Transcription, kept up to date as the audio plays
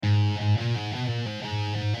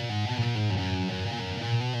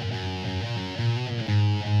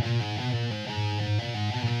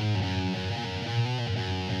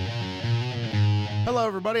Hello,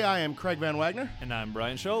 everybody. I am Craig Van Wagner. And I'm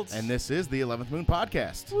Brian Schultz. And this is the 11th Moon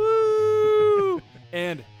Podcast. Woo!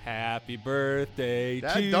 And happy birthday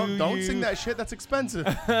to you. Don't sing that shit. That's expensive.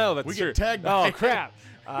 Oh, that's we true. get tagged. Oh, crap.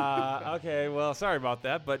 Okay, well, sorry about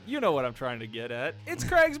that, but you know what I'm trying to get at. It's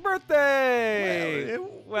Craig's birthday.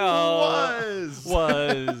 Was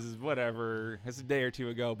whatever. It's a day or two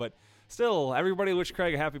ago, but still, everybody wish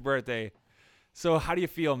Craig a happy birthday. So how do you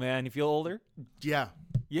feel, man? You feel older? Yeah.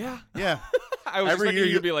 Yeah? Yeah. I was Every expecting year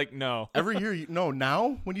you you- to be like, no. Every year,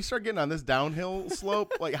 now, when you start getting on this downhill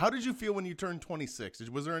slope, like, how did you feel when you turned 26?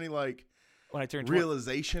 Was there any, like, When I turned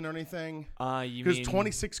realization or anything? you Because mean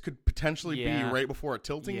 26 could potentially be Yeah. right before a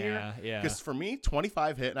tilting year. Yeah. Because for me,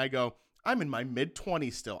 25 hit, and I go, I'm in my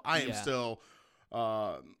mid-20s still. I am Yeah. still,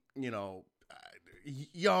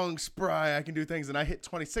 young, spry. I can do things. And I hit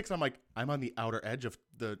 26. I'm like, I'm on the outer edge of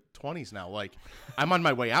the 20s now. Like, I'm on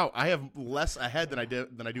my way out. I have less ahead than I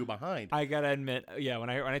do behind. I gotta admit, yeah,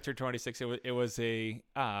 when I turned 26, it was a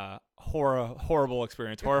horrible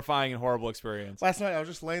experience, horrifying and horrible experience. Last night, I was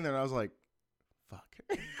just laying there, and I was like, fuck.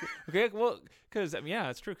 Okay, well, because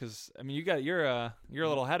yeah, it's true. Because I mean, you're a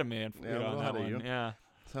little ahead of me, Yeah, a little on that ahead of one. you. Yeah,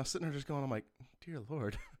 So I was sitting there just going, I'm like, dear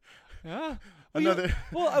Lord. yeah. Another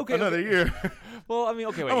year. Well, I mean,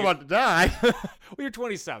 okay, wait. I'm about to die. well, you're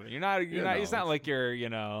 27. You're not. Yeah, not. no, It's not it's- like you're. You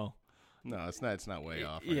know. No, it's not way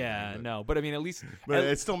off. or Yeah, anything, no. But I mean, at least. But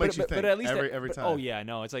it still makes you think But at least every time. Oh yeah,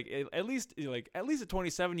 no. It's like at least at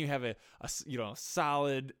 27, you have a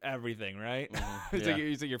solid everything, right? It's Yeah.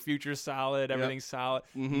 like your future's solid, everything's solid.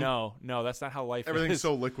 Mhm. No, that's not how life Everything's is.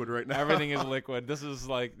 so liquid right now. Everything is liquid. This is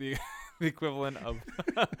like the equivalent of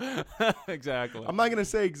exactly. I'm not gonna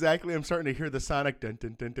say exactly. I'm starting to hear the sonic. Dun,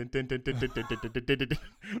 dun, dun, dun, dun, dun, dun, dun, dun, dun, dun, dun,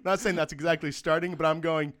 dun. Not saying that's exactly starting, but I'm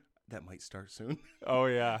going. That might start soon. Oh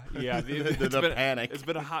yeah. The panic. It's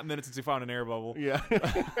been a hot minute since we found an air bubble. Yeah.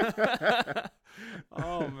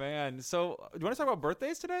 Oh man. So, do you want to talk about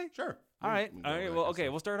birthdays today? Sure. All right. Well, okay.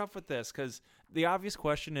 We'll start off with this because the obvious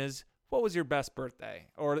question is, what was your best birthday,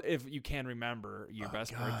 or if you can remember your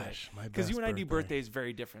best birthday? Because you and I do birthdays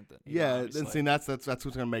very different than Yeah, obviously. and see, that's what's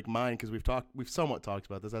gonna make mine, because we've somewhat talked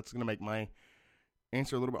about this. That's gonna make my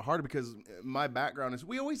answer a little bit harder, because my background is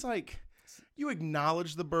we always you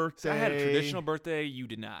acknowledge the birthday. So I had a traditional birthday. You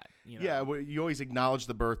did not. You know? Yeah, you always acknowledge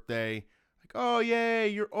the birthday. Like, oh, yay,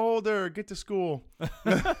 you're older. Get to school.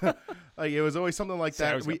 Like, it was always something like So I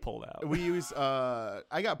that. always got pulled out. We use.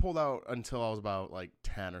 I got pulled out until I was about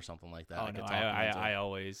 10 or something like that. Oh I could no, talk them into it. I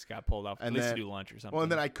always got pulled out. At And least then- to do lunch or something. Well,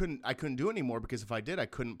 and then I couldn't do it anymore, because if I did, I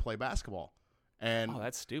couldn't play basketball. And oh,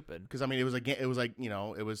 that's stupid. because I mean, it was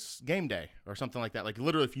it was game day or something like that. Like,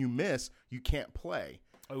 literally, if you miss, you can't play.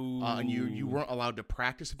 Oh, And you weren't allowed to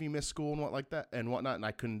practice if you missed school and whatnot, and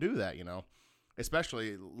I couldn't do that,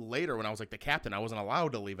 especially later when I was the captain. I wasn't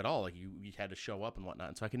allowed to leave at all. Like, you had to show up and whatnot,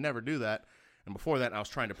 and so I could never do that. And before that, I was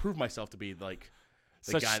trying to prove myself to be the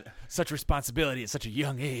guy. such responsibility at such a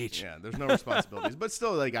young age. Yeah, there's no responsibilities, but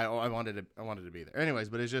still, I wanted to be there. Anyways,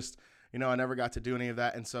 but it's just, I never got to do any of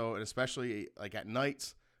that, and so, and especially at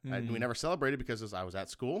nights. We never celebrated because I was at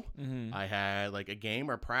school. Mm-hmm. I had a game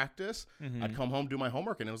or practice. Mm-hmm. I'd come home, do my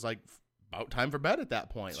homework, and it was about time for bed at that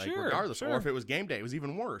point. Sure, regardless, sure. or if it was game day, it was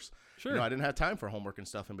even worse. Sure. I didn't have time for homework and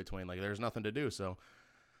stuff in between. There's nothing to do. So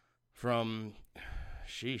from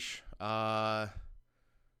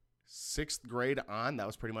sixth grade on, that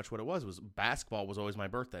was pretty much what it was. Basketball was always my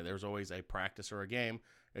birthday. There was always a practice or a game,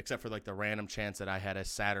 except for the random chance that I had a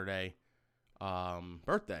Saturday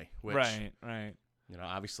birthday, which Right.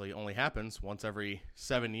 obviously only happens once every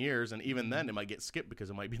 7 years, and even then it might get skipped because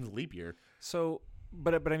it might be the leap year. So,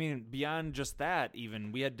 but I mean, beyond just that,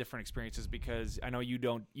 even we had different experiences, because I know you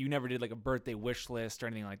never did a birthday wish list or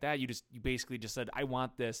anything like that. You basically just said, I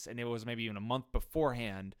want this, and it was maybe even a month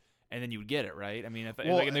beforehand, and then you would get it, right? I mean, if they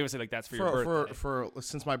would say that's for your birthday.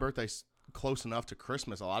 Since my birthday's close enough to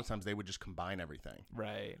Christmas, a lot of times they would just combine everything.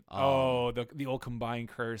 Right. The old combined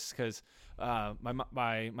curse, because my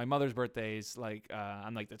mother's birthday is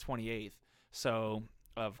on the 28th, so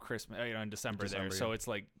of Christmas, in December there. Yeah. So it's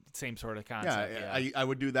same sort of concept. Yeah, I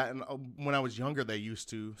would do that, and when I was younger, they used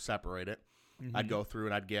to separate it. Mhm. I'd go through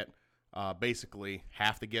and I'd get basically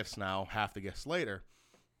half the gifts now, half the gifts later.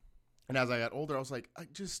 And as I got older, I was like,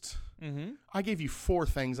 I gave you 4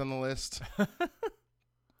 things on the list.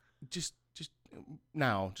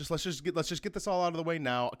 Let's just get this all out of the way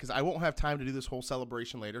now, because I won't have time to do this whole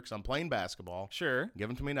celebration later, because I'm playing basketball. Sure. Give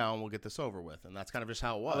them to me now, and we'll get this over with. And that's kind of just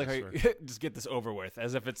how it was. I like how you just get this over with,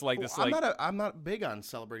 as if it's this. I'm not big on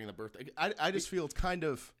celebrating the birthday. I just feel it's kind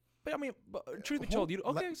of. But I mean, truth be told, you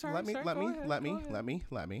okay? Let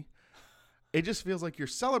me. It just feels like you're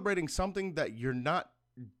celebrating something that you're not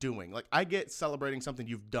doing. Like, I get celebrating something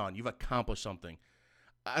you've done. You've accomplished something.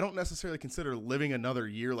 I don't necessarily consider living another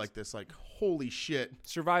year like this, like, holy shit.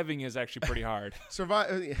 Surviving is actually pretty hard.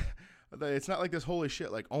 It's not like this holy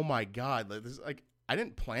shit, like, oh my God. Like, this is like, I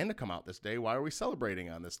didn't plan to come out this day. Why are we celebrating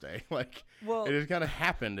on this day? Like, Well, it just kind of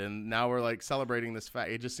happened, and now we're like celebrating this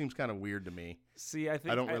fact. It just seems kind of weird to me. see, I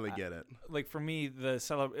think I don't really get it. like for me,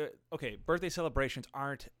 birthday celebrations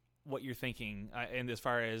aren't what you're thinking, and as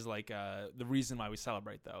far as like the reason why we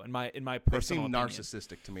celebrate, though, in my They personal seem opinion.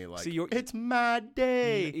 narcissistic to me. Like, See, it's my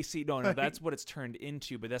day. You see, no, that's what it's turned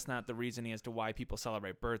into, but that's not the reasoning as to why people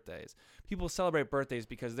celebrate birthdays. People celebrate birthdays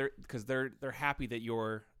because they're happy that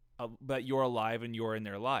you're alive and you're in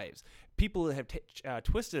their lives. People have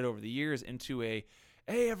twisted over the years into a,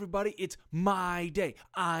 hey everybody, it's my day.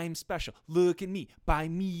 I'm special. Look at me. Buy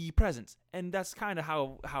me presents. And that's kind of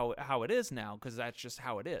how it is now, because that's just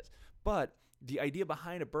how it is. But the idea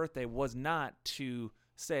behind a birthday was not to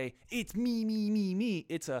say it's me.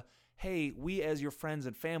 It's a, hey, we as your friends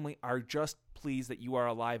and family are just pleased that you are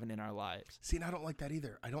alive and in our lives. See, and I don't like that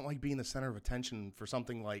either. I don't like being the center of attention for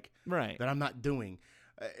something like Right. that I'm not doing.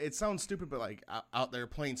 It sounds stupid, but like out there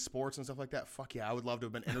playing sports and stuff like that, fuck yeah, I would love to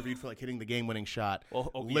have been interviewed for like hitting the game-winning shot.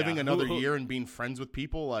 Living another year and being friends with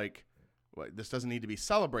people, like, this doesn't need to be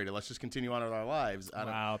celebrated. Let's just continue on with our lives.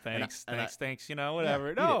 Wow, thanks. You know, Yeah,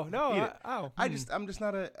 whatever. I just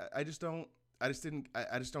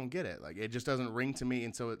don't get it. Like, it just doesn't ring to me,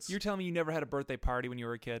 and so it's. You're telling me you never had a birthday party when you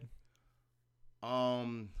were a kid? I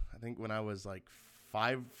think when I was like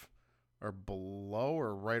 5 or below,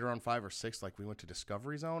 or right around 5 or 6, like we went to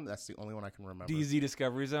Discovery Zone. That's the only one I can remember. DZ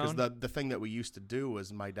Discovery Zone? Because the thing that we used to do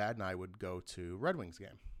was my dad and I would go to Red Wings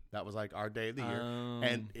game. That was like our day of the year.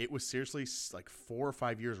 And it was seriously like 4 or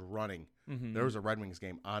 5 years running. Mm-hmm. There was a Red Wings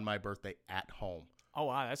game on my birthday at home. Oh,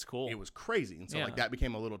 wow, that's cool. It was crazy. And so like that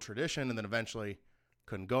became a little tradition, and then eventually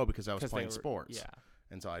couldn't go because I was playing sports. Yeah.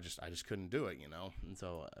 And so I just couldn't do it, you know. And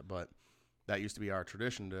so, but that used to be our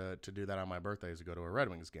tradition to do that on my birthday, is to go to a Red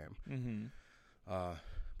Wings game. Mm-hmm.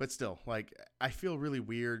 But still, like, I feel really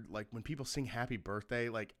weird, like, when people sing happy birthday,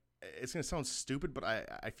 like, it's going to sound stupid, but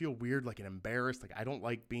I feel weird, like, and embarrassed. Like, I don't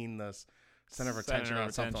like being the center of attention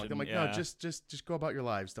on something like that. I'm like, no, just go about your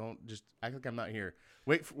lives. Don't just act like I'm not here.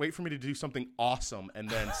 Wait for me to do something awesome and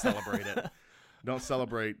then celebrate it. Don't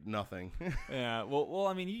celebrate nothing. Yeah. Well,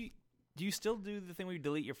 I mean, do you still do the thing where you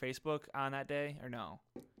delete your Facebook on that day, or no?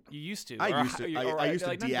 You used to. I used to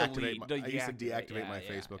deactivate deactivate my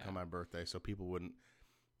Facebook on my birthday so people wouldn't.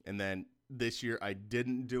 And then this year I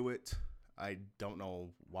didn't do it. I don't know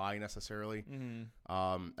why necessarily.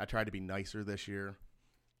 Mm-hmm. I tried to be nicer this year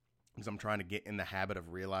because I'm trying to get in the habit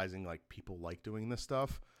of realizing, like, people like doing this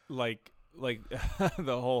stuff. Like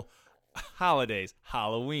the whole holidays,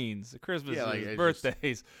 Halloweens, Christmases,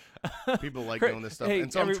 birthdays. People like doing this stuff, hey,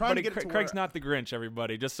 and so I'm trying to get it to Craig's not the Grinch,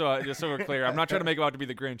 everybody. Just so we're clear, I'm not trying to make him out to be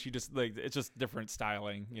the Grinch. He just, like, it's just different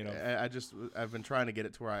styling, you know. I've been trying to get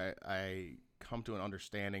it to where I come to an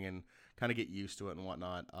understanding and kind of get used to it and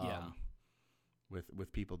whatnot.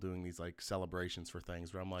 With people doing these, like, celebrations for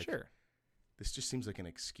things where I'm like, sure, this just seems like an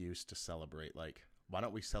excuse to celebrate. Like, why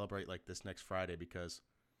don't we celebrate like this next Friday because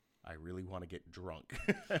I really want to get drunk.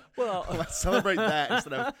 Well, let's celebrate that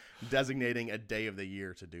instead of designating a day of the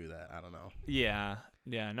year to do that. I don't know. Yeah.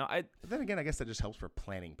 No, but then again, I guess that just helps for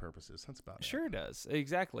planning purposes. That's about it. Sure it does.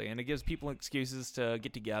 Exactly. And it gives people excuses to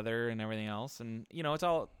get together and everything else. And, you know, it's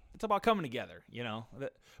about coming together, you know.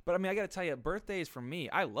 But I mean, I got to tell you, birthdays for me,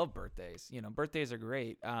 I love birthdays. You know, birthdays are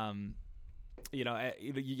great. You know,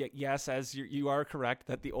 yes, as you are correct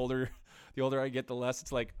that the older I get, the less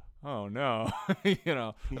it's like, oh no, you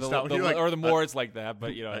know, or the more it's like that.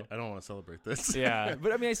 But, you know, I don't want to celebrate this. Yeah,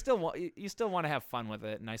 but I mean, you still want to have fun with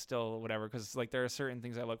it, and I still whatever, because like there are certain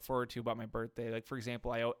things I look forward to about my birthday. Like, for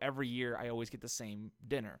example, every year I always get the same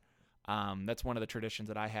dinner. That's one of the traditions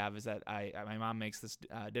that I have, is that my mom makes this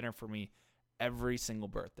dinner for me every single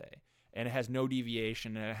birthday, and it has no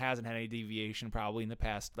deviation, and it hasn't had any deviation probably in the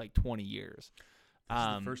past like 20 years. This is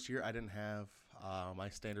the first year I didn't have my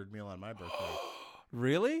standard meal on my birthday.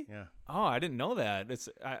 Really? Yeah. Oh, I didn't know that. It's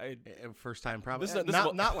first time probably. This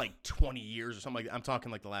not like 20 years or something like that. I'm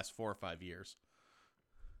talking like the last 4 or 5 years.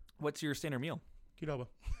 What's your standard meal? Qdoba.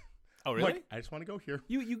 Oh, really? Like, I just want to go here.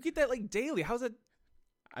 You get that like daily. How's that?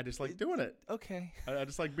 I just like doing it. Okay. I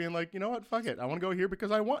just like being like, you know what? Fuck it. I want to go here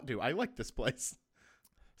because I want to. I like this place.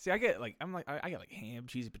 See, I get like I get like ham,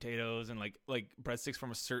 cheesy potatoes, and like breadsticks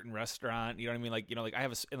from a certain restaurant. You know what I mean? Like, you know, like I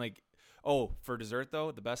have for dessert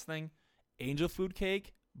though, the best thing, angel food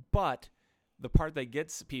cake. But the part that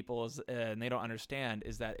gets people is, and they don't understand,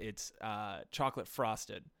 is that it's chocolate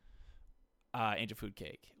frosted. angel food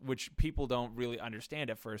cake, which people don't really understand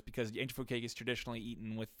at first because angel food cake is traditionally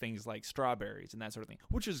eaten with things like strawberries and that sort of thing,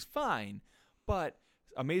 which is fine. But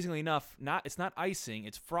amazingly enough, it's not icing,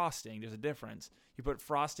 it's frosting. There's a difference. You put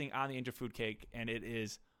frosting on the angel food cake, and it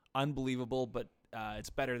is unbelievable, but it's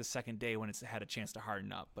better the second day when it's had a chance to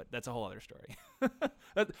harden up. But that's a whole other story.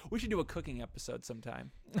 We should do a cooking episode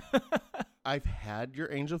sometime. I've had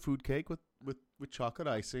your angel food cake with chocolate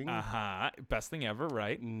icing. Best thing ever,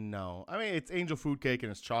 right? No. I mean, it's angel food cake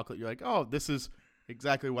and it's chocolate. You're like, oh, this is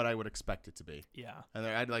exactly what I would expect it to be. Yeah. And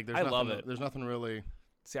there's I nothing, love it. There's nothing really.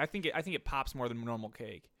 See, I think it pops more than normal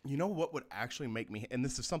cake. You know what would actually make me, and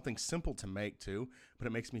this is something simple to make too, but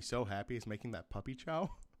it makes me so happy, is making that puppy chow.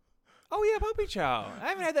 Oh, yeah, puppy chow. I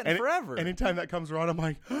haven't had that in forever. Anytime that comes around, I'm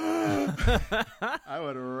like, I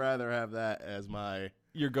would rather have that as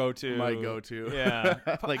your go-to. My go-to. Yeah.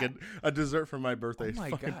 Like a dessert for my birthday. Oh my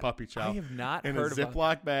fucking God. puppy chow. I have not in heard a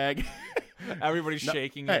Ziploc bag. Everybody's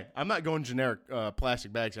shaking Hey, it. I'm not going generic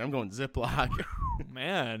plastic bags here. I'm going Ziploc.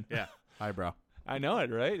 Man. Yeah. Highbrow. I know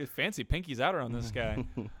it, right? It's fancy pinkies out around this guy.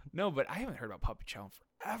 No, but I haven't heard about puppy chow in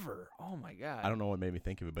forever. Oh, my God. I don't know what made me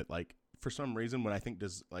think of it, but like for some reason when I think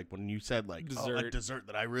when you said like Dessert. a dessert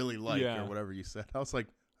that I really like Yeah. or whatever you said, I was like,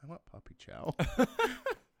 I want puppy chow.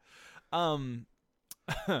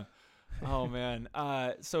 Oh man.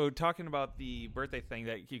 So talking about the birthday thing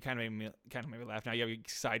that you kind of made me laugh. Now you got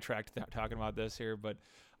sidetracked talking about this here, but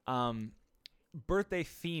birthday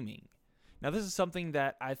theming. Now this is something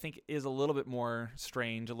that I think is a little bit more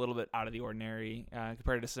strange, a little bit out of the ordinary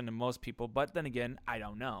compared to most people. But then again, I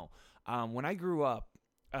don't know. When I grew up,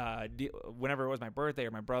 whenever it was my birthday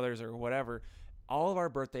or my brother's or whatever, all of our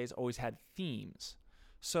birthdays always had themes.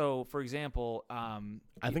 So, for example,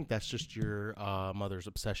 I think that's just your mother's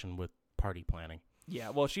obsession with party planning. Yeah,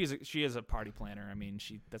 well, she is a party planner. I mean,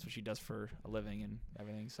 that's what she does for a living and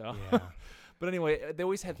everything. So, Yeah. But anyway, they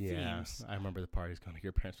always had Yeah, themes. I remember the parties going to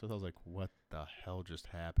your parents' with. I was like, "What the hell just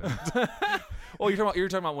happened?" Well, you're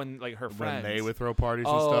talking about when like her friends When they would throw parties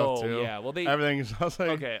and stuff too. Yeah, well, Everything's. I was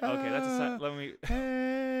like, okay, that's let me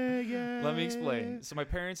hey, let me explain. So my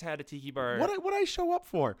parents had a tiki bar. What I show up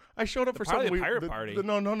for? I showed up for probably something. the pirate party.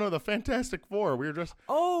 No, the Fantastic Four. We were just.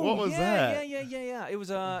 Oh, what was that? Yeah. It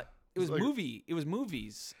was like- It was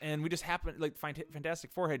movies, and we just happened like Fantastic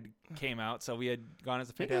Four had came out, so we had gone as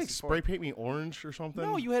a Didn't you, like, Fantastic Four. spray paint me orange or something?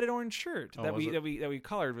 No, you had an orange shirt Oh, that was we it?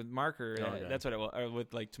 colored with marker. Oh, okay. That's what it was.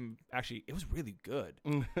 With like actually, it was really good.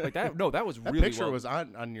 Like that. No, that was That really. picture well. was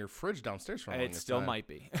on your fridge downstairs for a It longest still time. might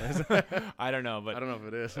be. I don't know, but I don't know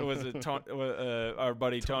if it is. it was our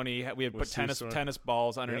buddy Tony. We had With put Sue tennis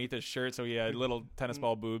balls underneath his shirt, so he had little tennis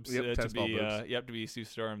ball boobs. Yep, tennis ball boobs. You have to be Sue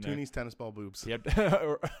Storm there. Tooney's tennis ball boobs. Yep,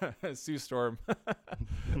 Sue Storm.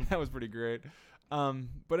 That was pretty great.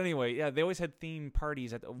 But anyway, yeah, they always had theme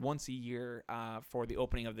parties once a year for the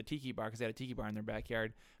opening of the tiki bar because they had a tiki bar in their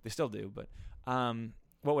backyard. They still do, but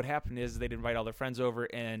what would happen is they'd invite all their friends over,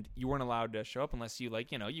 and you weren't allowed to show up unless you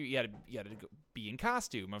you had to be in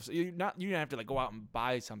costume. So you didn't have to like go out and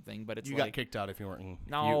buy something, but it's You like, got kicked out if you weren't.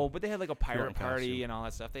 but they had like a pirate in party costume. and all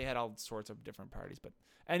that stuff. They had all sorts of different parties. But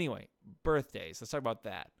anyway, birthdays. Let's talk about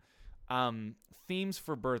that. Themes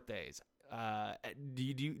for birthdays.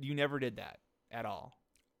 You never did that at all?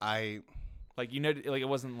 Like it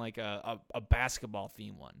wasn't like a basketball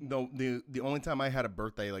theme one. No, the only time I had a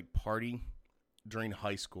birthday like party during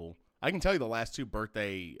high school, I can tell you the last two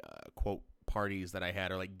birthday quote parties that I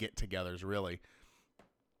had are like get-togethers. Really,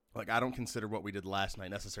 like I don't consider what we did last night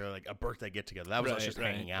necessarily like a birthday get-together. That was us just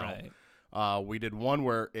hanging out. Right. We did one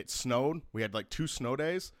where it snowed. We had like 2 snow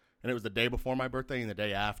days, and it was the day before my birthday and the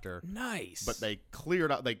day after. Nice. But they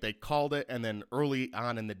cleared out, like they called it, and then early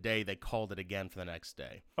on in the day they called it again for the next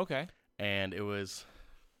day. Okay. And it was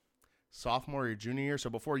sophomore or junior year, so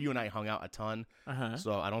before you and I hung out a ton.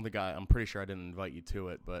 So I don't think I'm pretty sure I didn't invite you to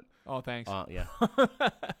it, but oh, thanks. yeah.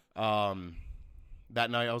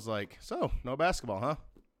 That night I was like, so no basketball, huh?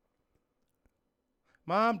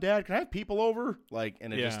 Mom, Dad, can I have people over? Like,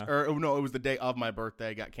 and it it was the day of my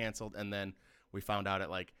birthday, got canceled, and then we found out at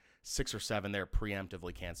like 6 or 7 they're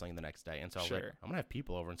preemptively canceling the next day, and so I was like, I'm gonna have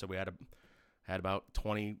people over, and so we had about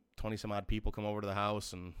 20 some odd people come over to the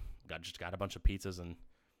house, and got a bunch of pizzas, and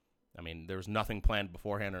I mean there was nothing planned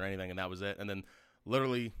beforehand or anything, and that was it. And then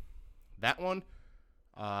literally that one,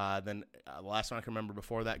 then the last one I can remember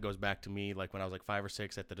before that goes back to me like when I was like 5 or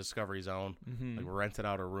 6 at the Discovery Zone. Like we rented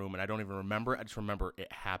out a room, and I don't even remember it. I just remember it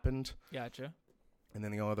happened. Gotcha. And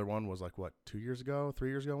then the other one was like 3 years ago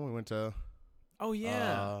when we went to Oh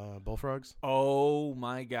yeah. Bullfrogs. Oh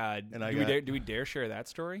my God. And do we dare share that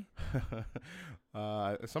story?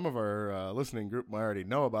 Some of our listening group might already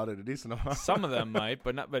know about it a decent amount. Some of them might,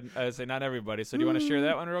 but I say not everybody. So do you want to share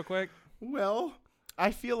that one real quick? Well, I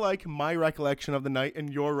feel like my recollection of the night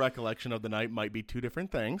and your recollection of the night might be two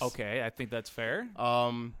different things. Okay, I think that's fair.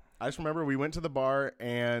 I just remember we went to the bar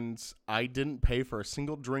and I didn't pay for a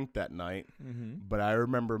single drink that night, but I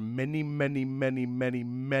remember many, many, many, many,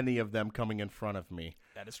 many of them coming in front of me.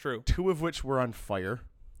 That is true. 2 of which were on fire.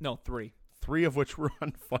 No, 3. 3 of which were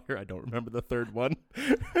on fire. I don't remember the third one.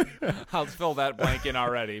 I'll fill that blank in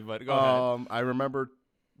already, but go ahead. I remember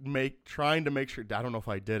trying to make sure, I don't know if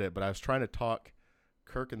I did it, but I was trying to talk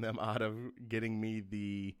Kirk and them out of getting me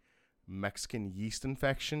the Mexican yeast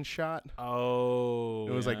infection shot. Oh,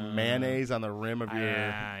 it was like mayonnaise on the rim of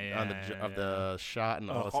the shot, and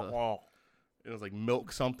it was like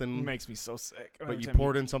milk something. It makes me so sick. But you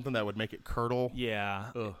poured in something that would make it curdle. Yeah.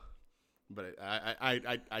 Ugh. But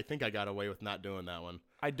I think I got away with not doing that one.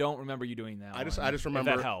 I don't remember you doing that. I just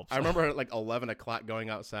remember if that helps. I remember at like 11 o'clock going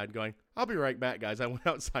outside, going, "I'll be right back, guys." I went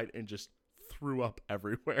outside and just threw up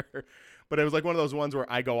everywhere. But it was like one of those ones where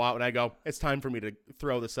I go out and I go, it's time for me to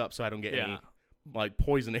throw this up so I don't get any like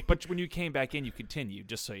poisoning. But when you came back in, you continued,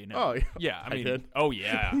 just so you know. Oh, yeah. Yeah, I mean, did. Oh,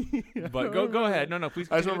 yeah. But go ahead. No, please.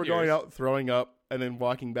 I just remember going out, throwing up, and then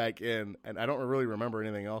walking back in, and I don't really remember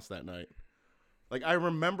anything else that night. Like, I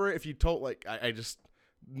remember if you told, like, I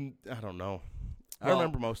don't know. I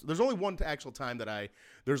remember most. There's only one actual time that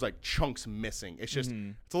there's like chunks missing. It's just,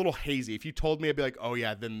 it's a little hazy. If you told me, I'd be like, oh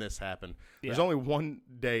yeah, then this happened. Yeah. There's only one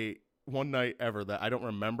night ever that I don't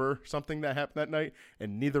remember something that happened that night,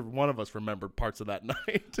 and neither one of us remembered parts of that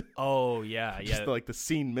night. Oh yeah, just like the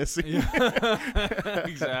scene missing. Yeah.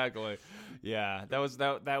 Exactly. Yeah, that was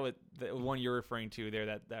the one you're referring to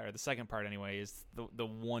there. Or the second part anyway is the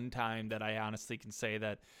one time that I honestly can say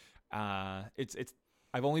that it's.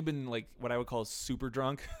 I've only been like what I would call super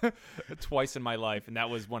drunk twice in my life, and that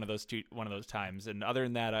was one of those times. And other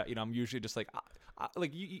than that, I'm usually just like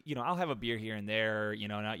I'll have a beer here and there,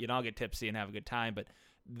 and I'll get tipsy and have a good time. But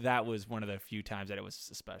that was one of the few times that it was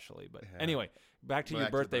especially. But anyway, back to your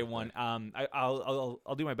birthday one.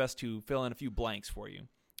 I'll do my best to fill in a few blanks for you,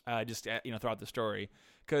 just throughout the story,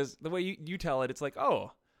 because the way you tell it, it's like,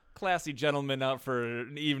 oh, classy gentleman out for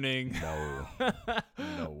an evening.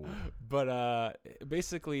 No. But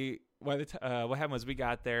basically, what happened was we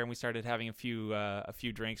got there and we started having a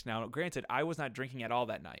few drinks. Now, granted, I was not drinking at all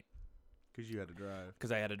that night because you had to drive.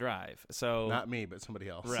 Because I had to drive. So not me, but somebody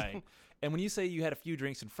else. Right. And when you say you had a few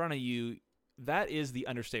drinks in front of you, that is the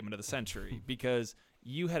understatement of the century, because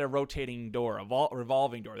you had a rotating door,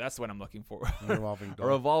 revolving door. That's what I'm looking for. Revolving door.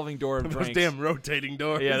 A revolving door of drinks. Those damn rotating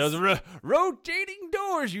doors. Yeah, those rotating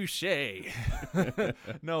doors, you say.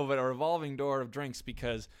 No, but a revolving door of drinks,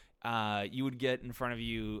 because you would get in front of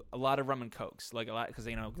you a lot of rum and cokes, like a lot, because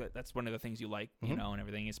that's one of the things you like, and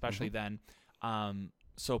everything, especially then.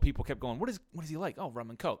 So people kept going, what is he like? Oh, rum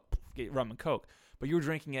and coke. Get rum and coke. But you were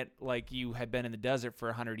drinking it like you had been in the desert for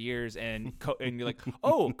 100 years, and you're like,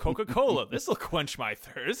 oh, Coca-Cola, this will quench my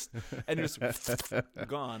thirst, and just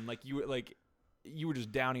gone. Like you were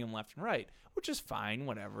just downing them left and right, which is fine,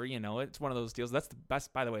 whatever. It's one of those deals. That's the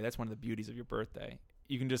best, by the way. That's one of the beauties of your birthday.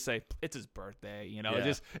 You can just say it's his birthday,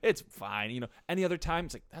 it's fine. Any other time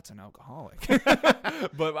it's like, that's an alcoholic.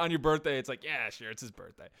 But on your birthday, it's like, yeah, sure, it's his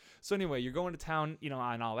birthday. So anyway, you're going to town,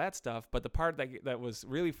 on all that stuff. But the part that was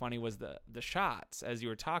really funny was the shots, as you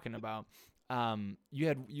were talking about. I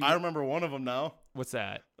remember one of them now. What's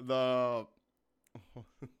that? The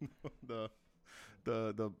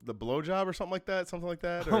blowjob or something like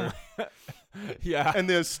that. Or, yeah. And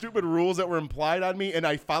the stupid rules that were implied on me, and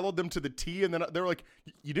I followed them to the T, and then they were like,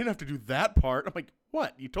 you didn't have to do that part. I'm like,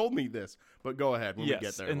 what? You told me this. But go ahead when we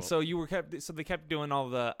get there. And so they kept doing all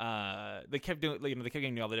the they kept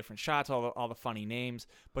giving you all the different shots, all the funny names.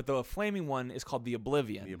 But the flaming one is called the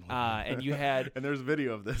Oblivion. And you had and there's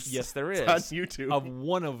video of this. Yes, there is. It's on YouTube. Of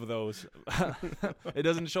one of those. It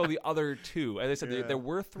doesn't show the other two. As I said, there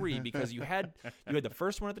were 3, because you had the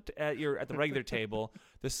first one at the regular table.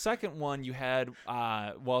 The second one you had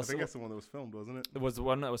I think that's the one that was filmed, wasn't it? It was the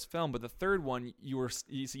one that was filmed, but the third one you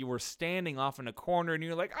were standing off in a corner, and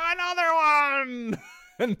you're like, another one.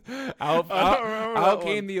 And out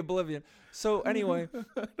came the Oblivion. So anyway,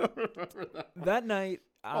 I don't remember that night.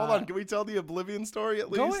 Hold on, can we tell the Oblivion story at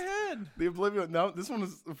least? Go ahead. The Oblivion. Now, this one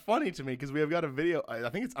is funny to me because we have got a video. I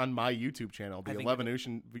think it's on my YouTube channel, the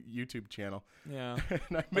Elevenution YouTube channel. Yeah,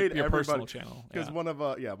 and I made your personal channel because one of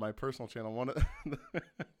my personal channel. One of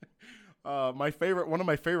one of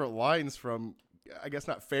my favorite lines from, I guess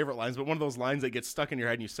not favorite lines, but one of those lines that gets stuck in your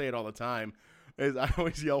head and you say it all the time. is I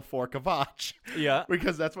always yell for Kavaч. Yeah.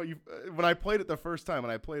 Because that's what you. When I played it the first time,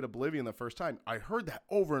 when I played Oblivion the first time, I heard that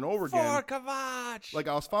over and over again. For Kavach. Like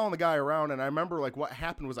I was following the guy around, and I remember like what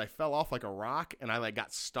happened was I fell off like a rock, and I like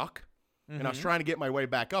got stuck. And I was trying to get my way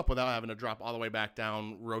back up without having to drop all the way back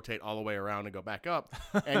down, rotate all the way around, and go back up.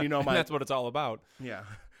 And that's what it's all about. Yeah,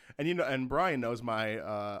 and and Brian knows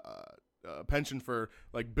my penchant for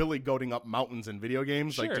like Billy goating up mountains in video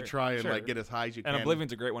games, like to try and like get as high as you can. And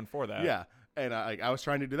Oblivion's a great one for that. Yeah, and I was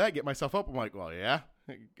trying to do that, get myself up. I'm like, well, yeah,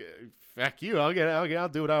 fuck you, I'll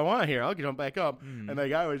do what I want here. I'll jump back up. And the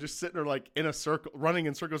guy was just sitting there like in a circle, running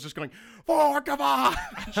in circles, just going, "For Kavach,"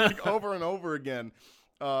 like over and over again.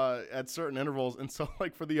 At certain intervals, and so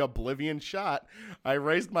like for the Oblivion shot, I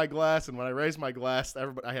raised my glass, and when I raised my glass,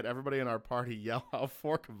 I had everybody in our party yell out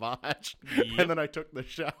for Kavach, and then I took the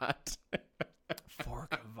shot. For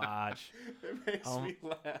Kavach. It makes me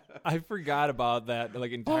laugh. I forgot about that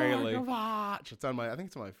like entirely. For Kavach. It's on I think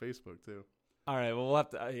it's on my Facebook too. All right, well we'll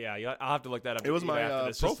have to I'll have to look that up. It was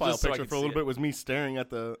my profile just so picture for a little bit. Was me staring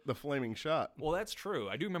at the flaming shot. Well, that's true.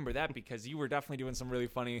 I do remember that because you were definitely doing some really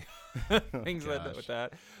funny things with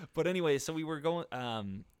that. But anyway, so we were going.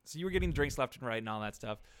 So you were getting drinks left and right and all that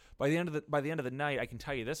stuff. By the end of the night, I can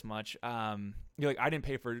tell you this much. You're like, I didn't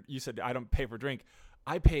pay for. You said I don't pay for drink.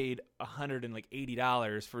 I paid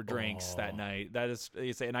 $180 for drinks that night. That is,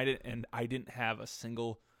 you say, and I didn't have a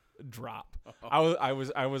single drop. I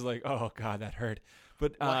was like, oh god, that hurt.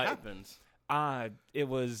 But what happens? It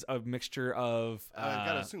was a mixture of. I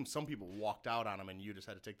gotta assume some people walked out on them, and you just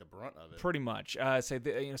had to take the brunt of it. Pretty much.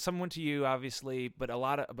 Some went to you, obviously, but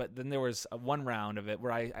but then there was one round of it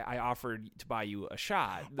where I offered to buy you a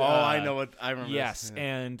shot. I know what I remember. Yes, this. Yeah.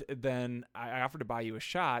 and then I offered to buy you a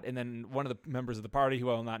shot, and then one of the members of the party, who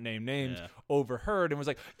I will not name names, overheard and was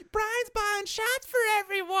like, "Brian's buying shots for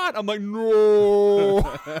everyone." I'm like, no.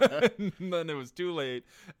 And then it was too late,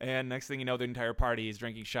 and next thing you know, the entire party is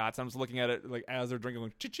drinking shots. I'm just looking at it like as they're drinking,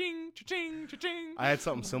 like cha-ching, cha-ching, cha-ching. I had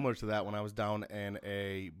something similar to that when I was down in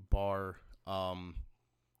a bar. Gosh,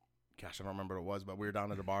 I don't remember what it was, but we were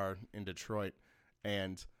down at a bar in Detroit,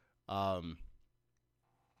 and I'm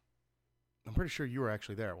pretty sure you were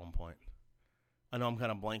actually there at one point. I know I'm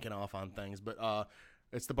kind of blanking off on things, but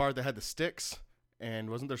it's the bar that had the sticks, and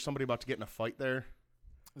wasn't there somebody about to get in a fight there?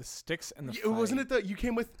 The sticks and the fight. Wasn't it that you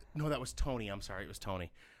came with? No, that was Tony. I'm sorry, it was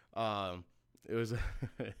Tony. It was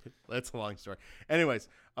that's a long story. Anyways,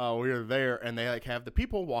 we were there, and they like have the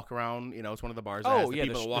people walk around. You know, it's one of the bars. That has the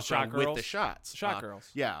people walk around with the shots. Shot girls.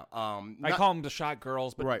 Yeah. I call them the shot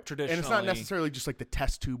girls, but traditionally, and it's not necessarily just like the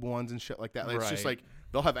test tube ones and shit like that. Like, it's just like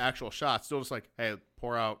they'll have actual shots. They'll just like, hey,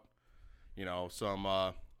 pour out,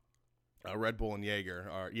 some Red Bull and Jaeger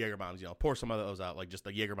or Jaeger bombs. Pour some of those out, like just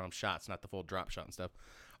the Jaeger bomb shots, not the full drop shot and stuff.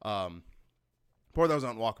 Pour those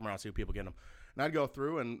out and walk them around, see if people get them. And I'd go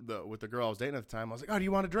through, and with the girl I was dating at the time, I was like, "Oh, do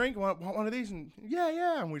you want a drink? Want one of these?" And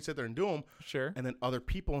yeah. And we'd sit there and do them. Sure. And then other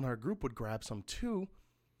people in our group would grab some too,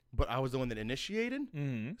 but I was the one that initiated,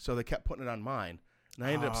 so they kept putting it on mine. And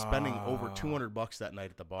I ended up spending over $200 that night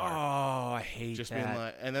at the bar. Oh, I hate just that. being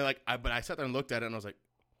like, and then but I sat there and looked at it, and I was like,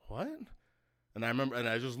 "What?" And I remember, and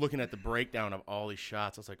I was just looking at the breakdown of all these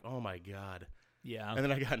shots. I was like, "Oh my god." Yeah. And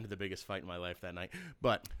then I got into the biggest fight in my life that night.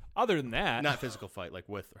 But other than that, not physical fight, like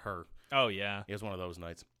with her. Oh yeah. It was one of those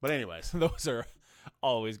nights. But anyways, those are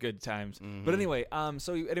always good times. But anyway, as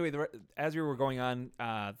we were going on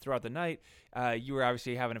throughout the night, you were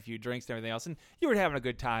obviously having a few drinks and everything else, and you were having a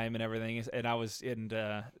good time and everything. And I was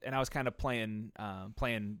kind of playing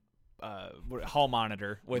hall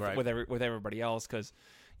monitor with everybody else because,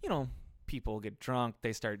 people get drunk,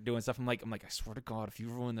 they start doing stuff. I'm like, I swear to God, if you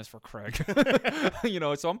ruin this for Craig,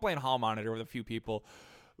 so I'm playing hall monitor with a few people.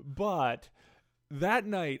 But that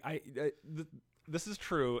night, this is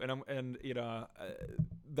true,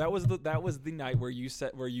 that was the night where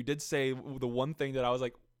you did say the one thing that I was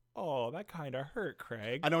like, oh, that kind of hurt,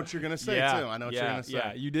 Craig. I know what you're gonna say too. I know what you're gonna say.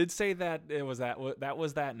 Yeah, you did say that it was that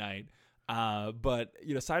was that night. But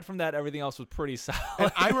aside from that, everything else was pretty solid.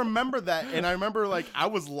 And I remember that, and I remember I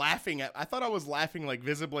was laughing I thought I was laughing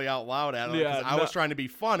visibly out loud at it because I was trying to be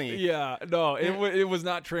funny. Yeah, no, it was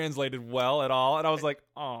not translated well at all, and I was like,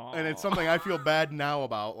 oh. And it's something I feel bad now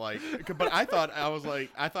about, but I thought I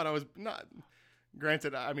was not.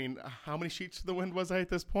 Granted, I mean, how many sheets to the wind was I at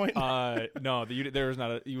this point? No, there was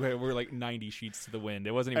not. You were like 90 sheets to the wind.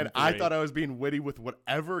 It wasn't even. And I thought I was being witty with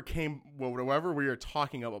whatever we were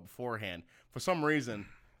talking about beforehand. For some reason,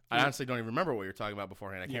 I honestly don't even remember what you were talking about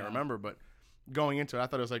beforehand. I can't remember, but going into it, I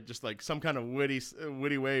thought it was just some kind of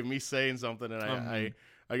witty way of me saying something, and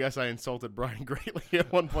I I guess I insulted Brian greatly at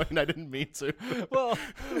one point, and I didn't mean to. well,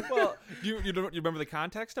 you remember the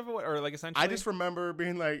context of it, or like essentially? I just remember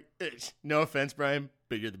being like, "No offense, Brian,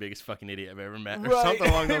 but you're the biggest fucking idiot I've ever met," or right. something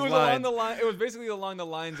along those lines. It was basically along the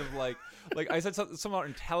lines of like I said something about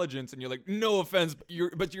intelligence, and you're like, "No offense,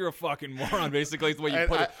 but you're a fucking moron." Basically, is the way you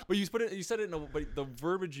put it. But you said it in but the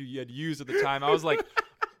verbiage you had used at the time, I was like.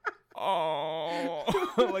 Oh,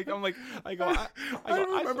 I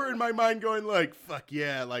remember in my mind going like, "Fuck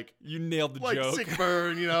yeah!" Like you nailed the like joke. Sick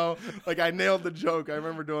burn, you know. Like I nailed the joke. I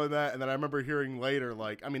remember doing that, and then I remember hearing later,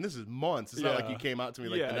 like, I mean, this is months. It's not like you came out to me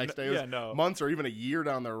like the next day. It was months or even a year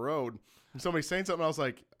down the road. And somebody saying something, I was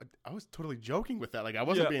like, I was totally joking with that. Like I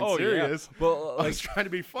wasn't being serious. Yeah. Well, I was trying to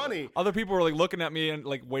be funny. Other people were like looking at me and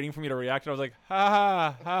like waiting for me to react, and I was like, ha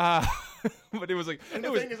ha ha. But it was like, and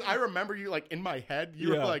the thing is, I remember you like in my head,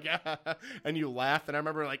 you were like, ah, and you laughed, and I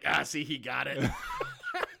remember like, see, he got it.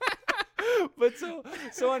 But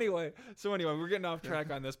so anyway, we're getting off track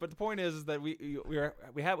on this. But the point is that we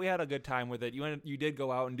had a good time with it. You did go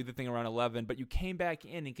out and do the thing around 11, but you came back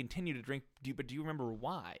in and continued to drink. But do you remember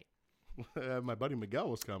why? My buddy Miguel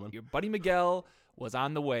was coming. Your buddy Miguel was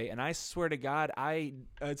on the way, and I swear to God, I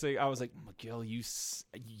was like, Miguel, you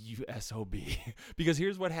SOB, because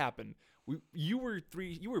here's what happened. You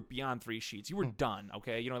were beyond 3 sheets. You were done.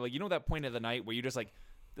 Okay, you know that point of the night where you're just like,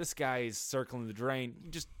 this guy's circling the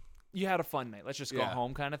drain. You had a fun night. Let's just go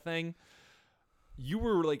home, kind of thing. You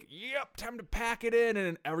were like, yep, time to pack it in,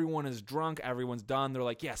 and everyone is drunk. Everyone's done. They're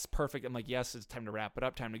like, yes, perfect. I'm like, yes, it's time to wrap it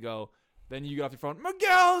up. Time to go. Then you get off your phone.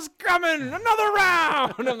 Miguel's coming, another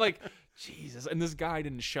round. And I'm like, Jesus. And this guy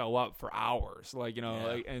didn't show up for hours.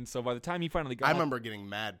 And so by the time he finally got, I remember getting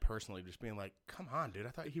mad personally, just being like, come on, dude.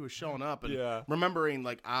 I thought he was showing up. And remembering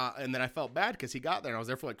like, and then I felt bad because he got there and I was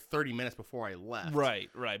there for like 30 minutes before I left. Right.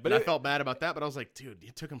 But I felt bad about that. But I was like, dude,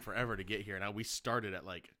 it took him forever to get here. Now we started at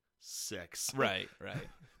like 6. Right.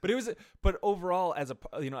 But overall, as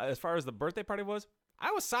far as the birthday party was,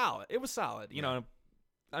 I was solid. It was solid. You know,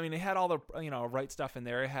 I mean, it had all the right stuff in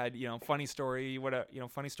there. It had funny stories,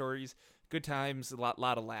 good times, a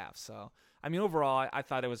lot of laughs. So I mean, overall, I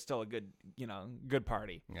thought it was still a good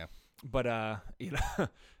party. Yeah. But as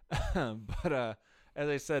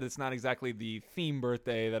I said, it's not exactly the theme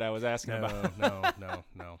birthday that I was asking about. No.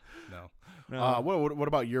 What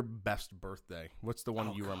about your best birthday? What's the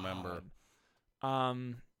one you remember?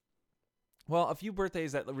 Well, a few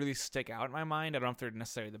birthdays that really stick out in my mind. I don't know if they're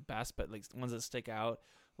necessarily the best, but like ones that stick out.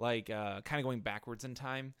 Like kind of going backwards in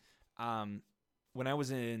time. When I was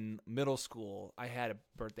in middle school, I had a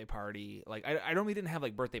birthday party. Like I normally didn't have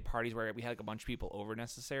like birthday parties where we had like a bunch of people over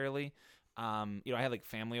necessarily. I had like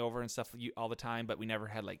family over and stuff all the time, but we never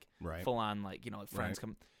had like full on like friends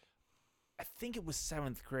come. I think it was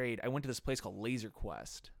 7th grade. I went to this place called Laser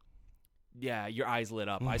Quest. Yeah, your eyes lit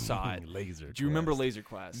up. I saw it. Laser Quest. Do you remember Laser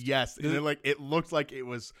Quest? Yes. And it looked like it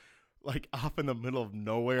was like off in the middle of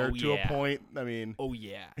nowhere to a point. I mean,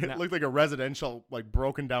 it looked like a residential, like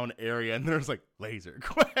broken down area, and there's like Laser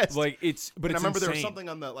Quest. Like it's, but and it's I remember insane. There was something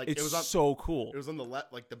on the like. It's it was on, so cool. It was on the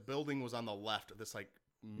left, like the building was on the left of this like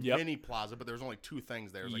mini plaza, but there was only 2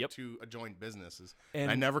 things there. It was like 2 adjoined businesses.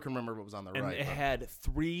 And I never can remember what was on the right. And it had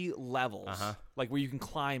 3 levels, like where you can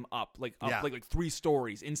climb up, like 3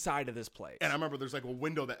 stories inside of this place. And I remember there's like a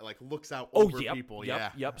window that like looks out over people.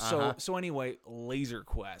 Yep. So anyway, Laser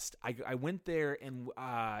Quest. I went there and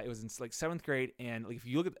it was in like 7th grade, and like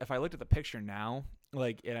if I looked at the picture now,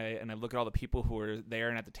 like and I look at all the people who were there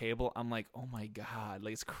and at the table, I'm like, oh my God,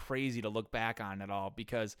 like it's crazy to look back on it all,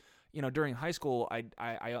 because during high school, I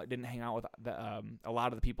didn't hang out with a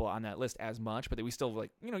lot of the people on that list as much, but we still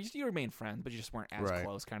like you remain friends, but you just weren't as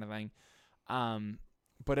close, kind of thing.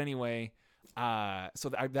 But anyway, so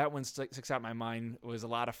that one sticks out in my mind. It was a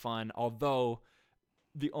lot of fun, although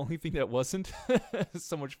the only thing that wasn't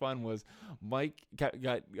so much fun was Mike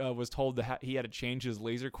was told that he had to change his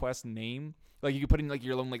Laser Quest name. Like you could put in like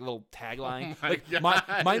your own like little tagline.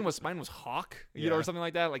 Mine was Hawk, or something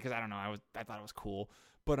like that. Like because I don't know, I thought it was cool.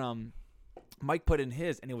 But Mike put in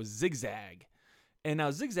his, and it was Zigzag. And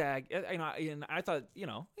now Zigzag, and I thought,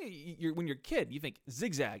 when you're a kid, you think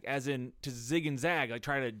zigzag, as in to zig and zag, like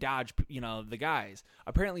try to dodge, the guys.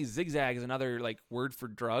 Apparently, zigzag is another like word for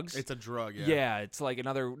drugs. It's a drug, yeah. Yeah, it's like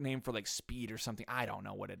another name for like speed or something. I don't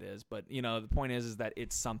know what it is, but the point is that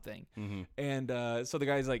it's something. Mm-hmm. And so the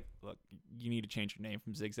guy's like, look, you need to change your name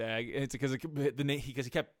from Zigzag. And it's because he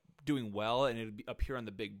kept doing well, and it would appear on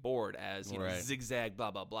the big board as Zigzag,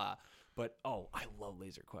 blah blah blah. But I love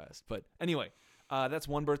Laser Quest. But anyway. That's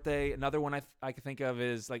one birthday. Another one I can think of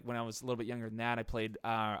is like when I was a little bit younger than that. I played.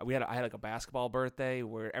 I had like a basketball birthday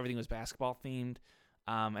where everything was basketball themed.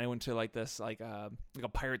 And I went to like this like a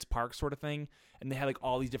Pirates Park sort of thing, and they had like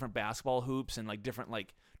all these different basketball hoops and like different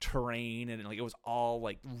like terrain, and like it was all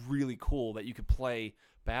like really cool that you could play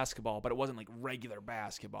basketball, but it wasn't like regular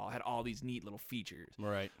basketball. It had all these neat little features.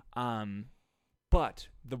 Right. But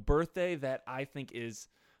the birthday that I think is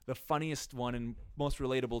the funniest one and most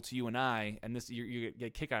relatable to you and I, and this you get a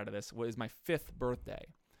kick out of this, was my 5th birthday.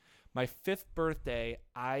 My 5th birthday,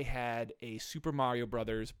 I had a Super Mario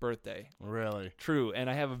Brothers birthday. Really? True, and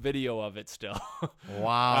I have a video of it still.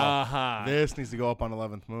 Wow. Uh-huh. This needs to go up on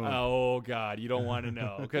 11th Moon. Oh God, you don't want to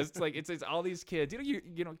know, because it's like it's all these kids. You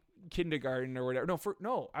know kindergarten or whatever.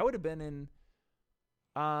 No, I would have been in.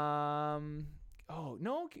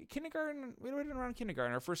 Kindergarten. We would have been around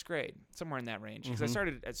kindergarten or 1st grade, somewhere in that range. Because I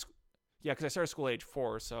started because I started school at age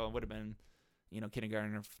 4, so it would have been,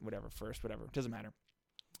 kindergarten or whatever, 1st, whatever. It doesn't matter.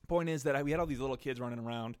 Point is that we had all these little kids running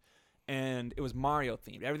around, and it was Mario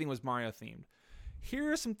themed. Everything was Mario themed.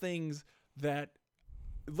 Here are some things that,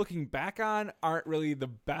 looking back on, aren't really the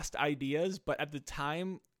best ideas, but at the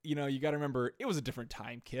time, you got to remember it was a different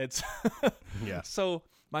time, kids. Yeah. So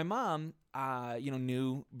my mom,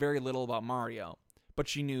 knew very little about Mario, but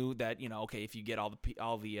she knew that okay, if you get all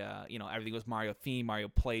the everything was Mario theme, Mario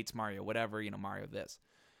plates, Mario whatever, Mario this.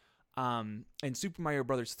 And Super Mario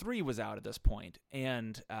Brothers 3 was out at this point,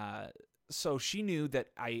 and so she knew that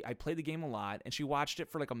I played the game a lot, and she watched it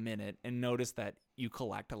for like a minute and noticed that you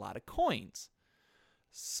collect a lot of coins.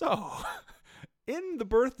 So, in the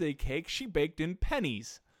birthday cake, she baked in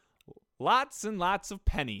pennies. Lots and lots of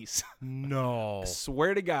pennies. No.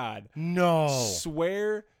 Swear to God. No.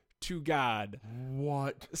 Swear to God.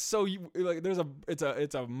 What? So you like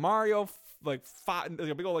it's a Mario like five, like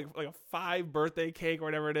a big old like a 5 birthday cake or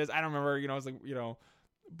whatever it is. I don't remember, it's like,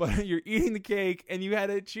 but you're eating the cake and you had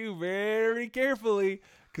to chew very carefully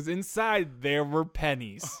because inside there were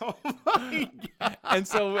pennies. Oh my God. And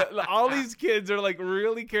so all these kids are like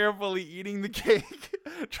really carefully eating the cake,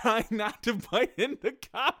 trying not to bite into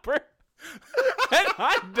copper. And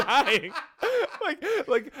I'm dying.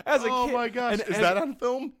 Like as a kid. Oh my gosh. Is that on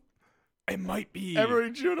film? It might be.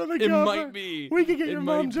 Everybody chewed on the It copper. might be. We could get your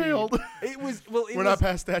mom jailed. It was We're not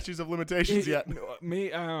past statutes of limitations yet.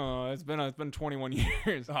 Me, I don't know. It's been 21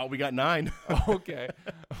 years. Oh, we got 9. Okay.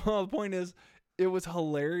 Well, the point is, it was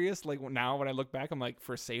hilarious. Like now, when I look back, I'm like,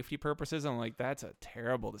 for safety purposes, I'm like, that's a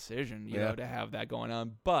terrible decision, you know, to have that going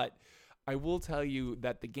on. But I will tell you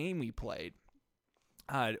that the game we played,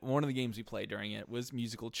 one of the games we played during it was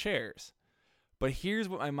musical chairs. But here's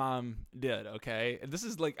what my mom did, okay? And this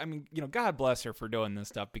is like, I mean, God bless her for doing this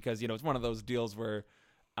stuff because, it's one of those deals where,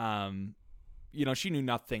 she knew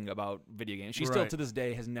nothing about video games. She still, to this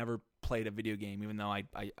day, has never played a video game, even though I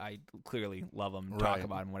clearly love them and talk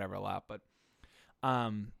about them, whatever, a lot. But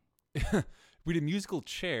we did musical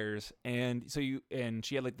chairs, and she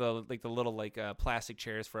had like the little plastic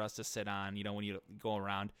chairs for us to sit on, when you go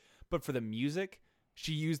around. But for the music,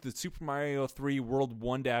 she used the Super Mario 3 World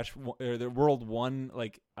 1 or the World 1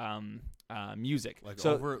 music. Like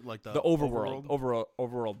so the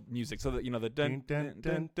overworld music. So that the dun dun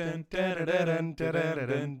dun dun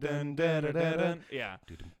dun dun dun. Yeah.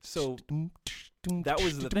 So that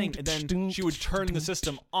was the thing. And then she would turn the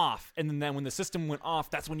system off, and then when the system went off,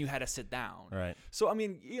 that's when you had to sit down. Right. So I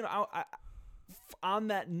mean, I on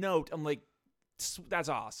that note, I'm like, that's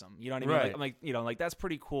awesome. You know what I mean? Right. I'm like, that's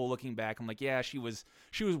pretty cool looking back. I'm like, yeah, she was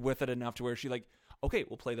with it enough to where she like, okay,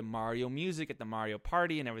 we'll play the Mario music at the Mario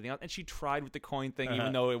Party and everything else. And she tried with the coin thing,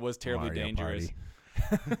 even though it was terribly Mario dangerous.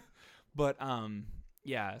 But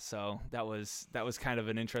yeah, so that was kind of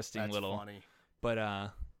an interesting That's little funny. But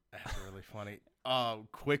that's really funny.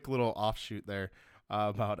 Quick little offshoot there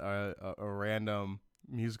about a random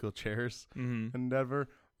musical chairs endeavor.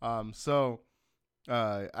 So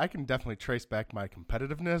I can definitely trace back my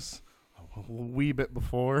competitiveness a wee bit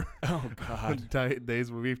before. Oh God,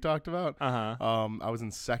 days where we've talked about. Uh-huh. I was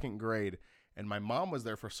in 2nd grade, and my mom was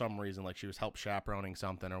there for some reason, like she was help chaperoning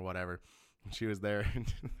something or whatever. And she was there,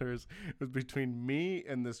 and it was between me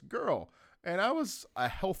and this girl, and I was a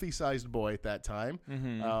healthy sized boy at that time.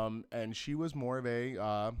 And she was more of a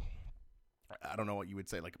I don't know what you would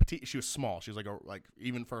say, like petite. She was small. She was like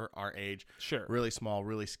even for our age, sure, really small,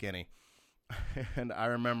 really skinny. And I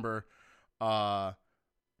remember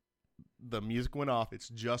the music went off. It's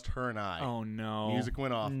just her and I. Oh, no. Music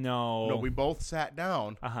went off. No, we both sat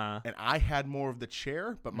down, and I had more of the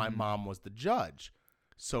chair, but my mom was the judge.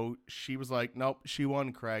 So she was like, nope, she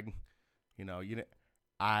won, Craig.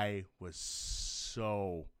 I was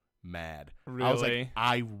so mad. Really? I was like,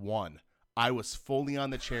 I won. I was fully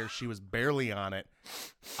on the chair. She was barely on it.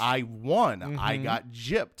 I won. I got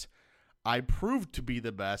gypped. I proved to be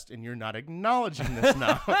the best, and you're not acknowledging this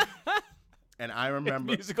now. And I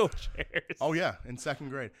remember musical chairs. Oh yeah, in second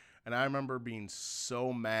grade, and I remember being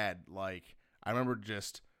so mad. Like I remember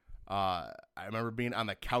being on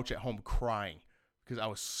the couch at home crying because I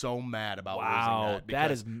was so mad about losing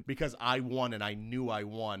that. Because I won, and I knew I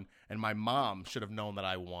won, and my mom should have known that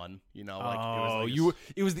I won. You know,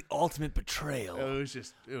 it was the ultimate betrayal. It was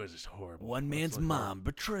just horrible. One man's mom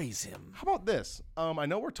betrays him. How about this? I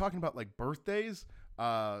know we're talking about like birthdays,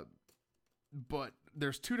 but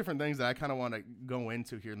there's two different things that I kind of want to go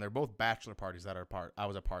into here, and they're both bachelor parties that I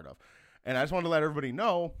was a part of. And I just wanted to let everybody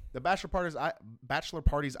know the bachelor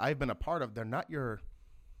parties I've been a part of, they're not your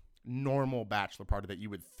normal bachelor party that you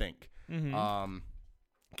would think. Mm-hmm.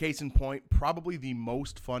 Case in point, probably the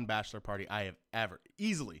most fun bachelor party I have ever,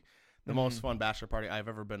 easily the most fun bachelor party I've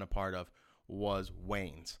ever been a part of was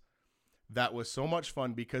Wayne's. That was so much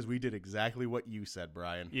fun because we did exactly what you said,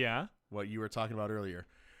 Brian. Yeah. What you were talking about earlier.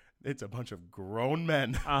 It's a bunch of grown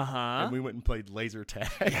men. Uh-huh. And we went and played laser tag.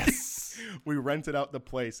 Yes. We rented out the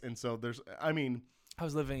place. And so I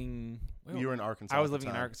was living... You were in Arkansas. I was living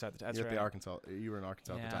in Arkansas at the time. That's right. You were in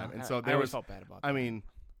Arkansas at the Yeah, time. And so I always felt bad about that. I mean,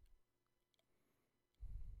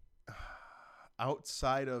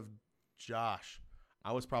 outside of Josh,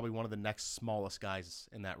 I was probably one of the next smallest guys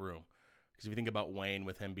in that room. Because if you think about Wayne,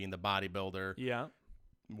 with him being the bodybuilder. Yeah.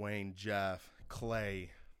 Wayne, Jeff,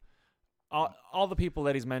 Clay... All the people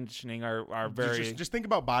that he's mentioning are very... Just think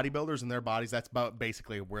about bodybuilders and their bodies. That's about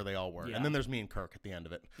basically where they all were. Yeah. And then there's me and Kirk at the end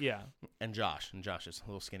of it. Yeah. And Josh. And Josh is a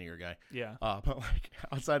little skinnier guy. Yeah. But like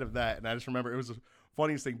outside of that, and I just remember it was the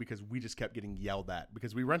funniest thing because we just kept getting yelled at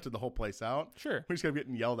because we rented the whole place out. Sure. We just kept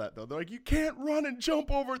getting yelled at though. They're like, you can't run and jump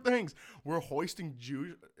over things. We're hoisting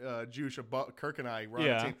Juice above Kirk and I. We're on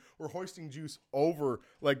the team. We're hoisting Juice over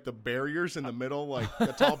like the barriers in the middle, like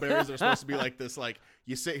the tall barriers that are supposed to be like this, like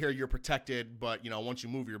you sit here, you're protected, but you know, once you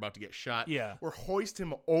move, you're about to get shot. Yeah. We're hoisting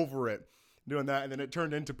him over it, doing that, and then it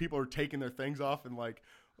turned into people are taking their things off and like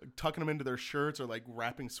tucking them into their shirts or like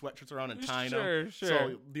wrapping sweatshirts around and tying them. Sure.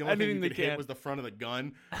 So the only thing you could hit was the front of the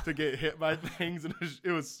gun to get hit by things, and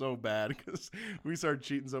it was so bad because we started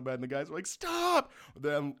cheating so bad, and the guys were like, "Stop!"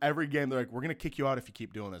 Then every game they're like, "We're gonna kick you out if you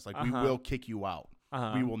keep doing this. Like we will kick you out.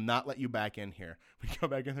 We will not let you back in here." We go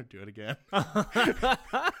back in there, do it again, and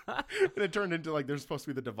it turned into like there's supposed to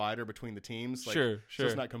be the divider between the teams. Like, Sure. So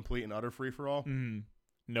it's not complete and utter free for all.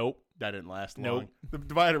 Nope. That didn't last long. Nope. The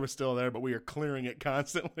divider was still there, but we were clearing it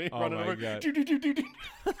constantly. Oh running my over. God. It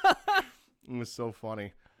was so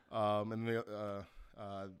funny. And the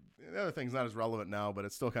other thing's not as relevant now, but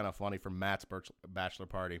it's still kind of funny for Matt's bachelor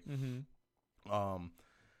party. I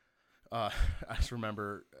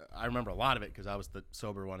remember a lot of it because I was the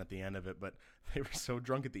sober one at the end of it, but they were so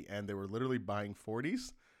drunk at the end, they were literally buying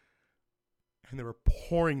 40s and they were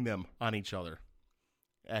pouring them on each other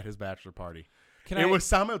at his bachelor party. It was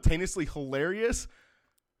simultaneously hilarious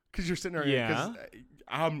because you're sitting there. Yeah.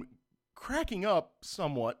 I'm cracking up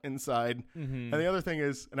somewhat inside. And the other thing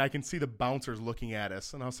is, and I can see the bouncers looking at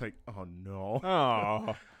us, and I was like, oh, no.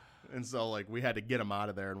 Oh. And so, like, we had to get him out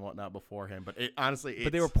of there and whatnot beforehand. But honestly,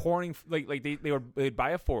 but they were pouring, they'd buy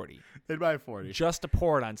a 40. They'd buy a 40. Just to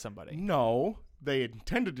pour it on somebody. No, they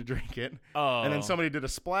intended to drink it. Oh. And then somebody did a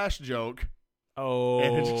splash joke. Oh,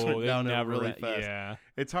 and it just went down really fast. Yeah.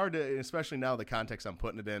 It's hard to, especially now the context I'm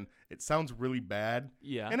putting it in, it sounds really bad.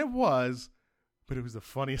 Yeah. And it was, but it was the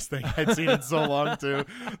funniest thing I'd seen in so long, too.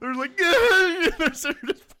 They're like, they're just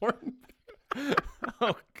pouring.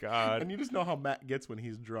 Oh, God. And you just know how Matt gets when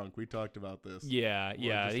he's drunk. We talked about this. Yeah.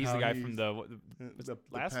 He's the guy from the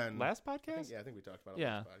pen. last podcast? I think we talked about it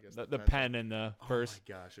yeah. last podcast. The pen and the first.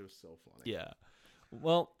 Oh, my gosh. It was so funny. Yeah.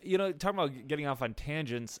 Well, talking about getting off on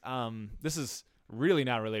tangents, this is really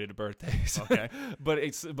not related to birthdays. Okay. but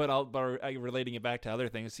relating it back to other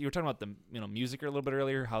things. You were talking about the music a little bit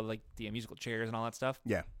earlier, how like the musical chairs and all that stuff.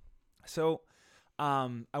 Yeah. So,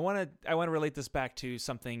 I want to relate this back to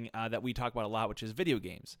something that we talk about a lot, which is video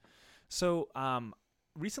games. So,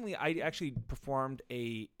 recently I actually performed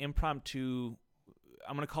a impromptu,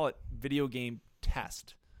 I'm going to call it video game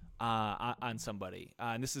test. On somebody,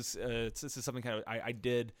 and this is something kind of I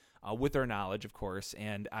did with their knowledge, of course,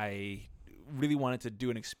 and I really wanted to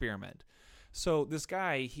do an experiment. So this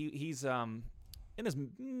guy, he's in his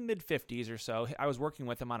mid-50s or so. I was working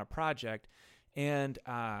with him on a project, and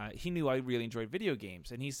he knew I really enjoyed video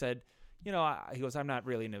games, and he said, he goes, I'm not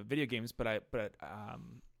really into video games, but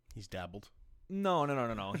he's dabbled. No.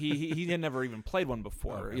 He had never even played one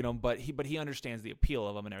before, okay. But he understands the appeal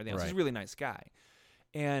of them and everything else. Right. He's a really nice guy.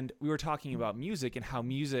 And we were talking about music and how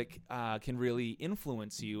music can really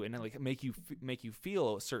influence you and like make you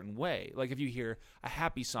feel a certain way. Like if you hear a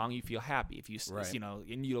happy song, you feel happy. If you Right.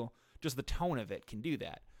 and just the tone of it can do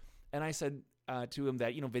that. And I said to him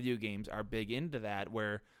that video games are big into that,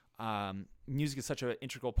 where music is such an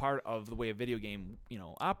integral part of the way a video game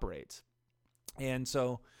operates. And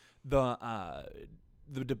so the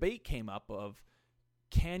debate came up of,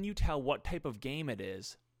 can you tell what type of game it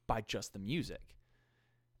is by just the music?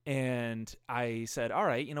 And I said, all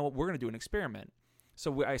right, you know what, we're going to do an experiment.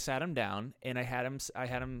 So I sat him down and I had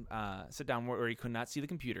him sit down where he could not see the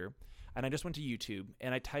computer. And I just went to YouTube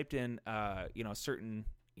and I typed in, certain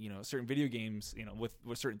video games,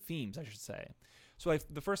 with certain themes, I should say. So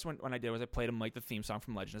the first one I did was I played him like the theme song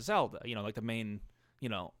from Legend of Zelda, like the main,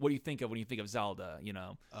 what do you think of when you think of Zelda?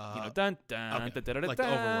 Dun dun Okay. da, da, da, Like the da,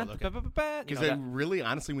 overworld, okay. ba, ba, ba, ba, Because really,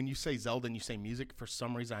 honestly, when you say Zelda and you say music, for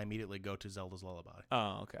some reason I immediately go to Zelda's Lullaby.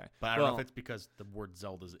 Oh, okay. But I don't know if it's because the word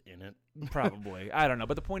Zelda's in it. Probably. I don't know.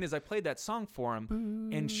 But the point is, I played that song for him,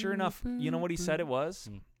 and sure enough, you know what he said it was?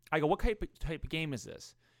 I go, what type of game is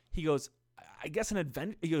this? He goes, I guess an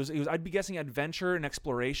adventure. He goes, I'd be guessing adventure and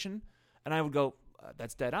exploration. And I would go,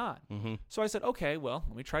 that's dead on. Mm-hmm. So I said, okay, well,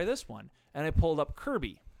 let me try this one. And I pulled up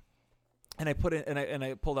Kirby. And I put it, and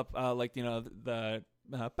I pulled up, the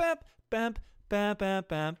bap, bap, bap, bap,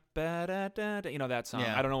 bap, ba, da, da, da, that song.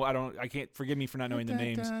 Yeah. I can't, forgive me for not knowing the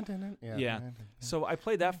names. Yeah. So I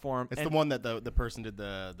played that for him. It's the one that the person did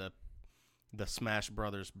the Smash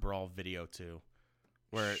Brothers Brawl video to,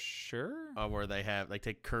 where they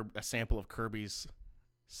take a sample of Kirby's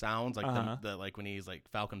sounds, like the like when he's like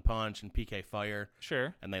Falcon Punch and PK Fire.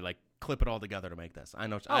 Sure. And they like clip it all together to make this. I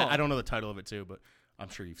know. I don't know the title of it too, but I'm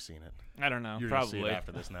sure you've seen it. I don't know. You're probably gonna see it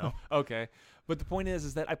after this now. Okay, but the point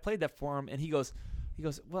is that I played that for him, and he goes,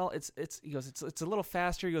 well, it's a little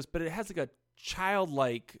faster. He goes, but it has like a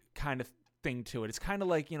childlike kind of thing to it. It's kind of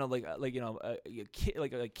like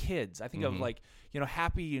kids. I think of like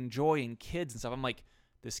happy and joy and kids and stuff. I'm like,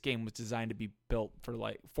 this game was designed to be built for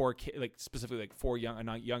specifically for a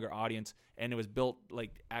younger audience, and it was built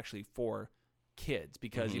actually for kids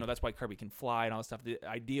because that's why Kirby can fly and all that stuff. The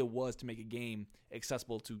idea was to make a game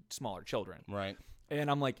accessible to smaller children. Right.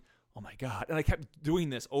 And I'm like, oh my God. And I kept doing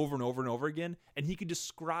this over and over and over again. And he could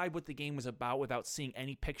describe what the game was about without seeing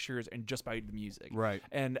any pictures and just by the music. Right.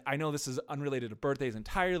 And I know this is unrelated to birthdays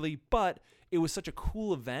entirely, but it was such a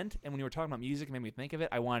cool event. And when you were talking about music, it made me think of it.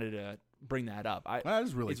 I wanted to bring that up. That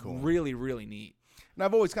is really cool. It's really, really neat. And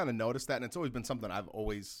I've always kind of noticed that, and it's always been something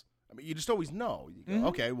you just always know. You go,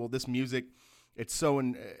 okay, well, this music, it's so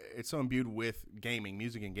imbued with gaming.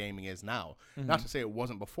 Music and gaming is now. Not to say it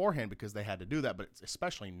wasn't beforehand because they had to do that, but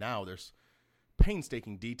especially now there's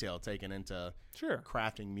painstaking detail taken into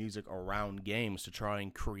crafting music around games to try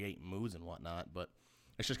and create moods and whatnot. But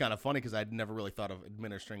it's just kind of funny because I'd never really thought of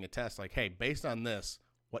administering a test like, hey, based on this,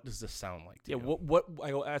 what does this sound like to you?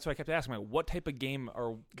 That's what I kept asking. What type of game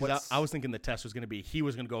or what? I was thinking the test was going to be he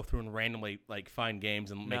was going to go through and randomly find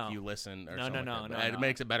games and make you listen or something. No. It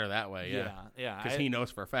makes it better that way. Yeah. Because he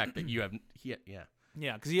knows for a fact that you have. Yeah,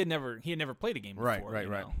 because he had never played a game before.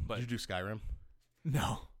 Right. But did you do Skyrim?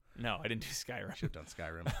 No, I didn't do Skyrim. Should have done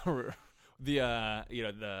Skyrim.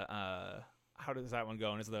 How does that one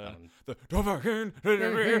go? And it's the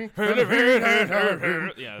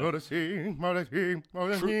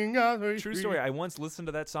true story. I once listened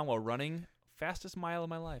to that song while running. Fastest mile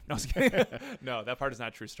of my life. No, I was kidding. No, that part is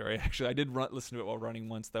not true story. Actually, I did listen to it while running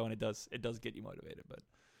once though, and it does get you motivated. But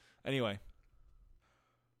anyway,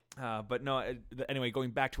 anyway,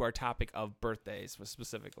 going back to our topic of birthdays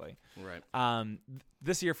specifically. Right.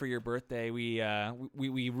 This year for your birthday, we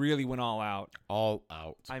really went all out. All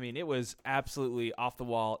out. I mean, it was absolutely off the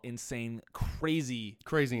wall, insane, crazy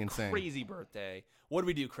insane. Crazy birthday. What did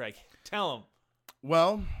we do, Craig? Tell him.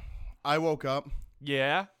 Well, I woke up.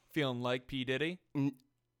 Yeah. Feeling like P. Diddy?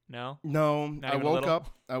 No? No. Not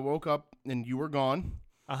I woke up and you were gone.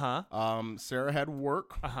 Uh-huh. Sarah had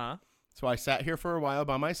work. Uh-huh. So I sat here for a while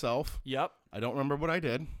by myself. Yep. I don't remember what I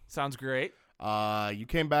did. Sounds great. You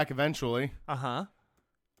came back eventually. Uh-huh.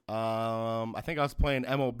 I think I was playing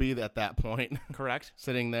MLB at that point. Correct.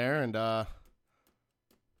 Sitting there and the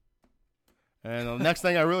next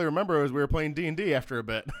thing I really remember was we were playing D&D after a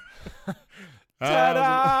bit.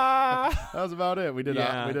 Ta-da! That was about it. We did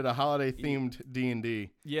a holiday themed D&D.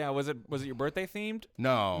 Yeah, was it your birthday themed?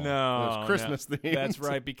 No, it was Christmas themed. That's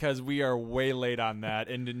right, because we are way late on that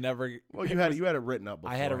and it never. Well, you had it written up.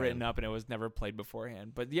 I had it written up and it was never played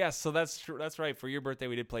beforehand. But yes, so that's true. That's right. For your birthday,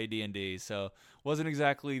 we did play D&D. So wasn't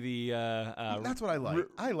exactly the. That's what I like.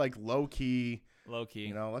 I like low key. Low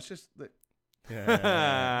key. Let's just.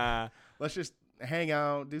 Let's just hang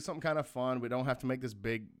out, do something kind of fun. We don't have to make this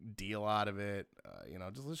big deal out of it.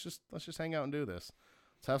 Let's just hang out and do this.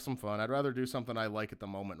 Let's have some fun. I'd rather do something I like at the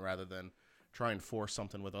moment rather than try and force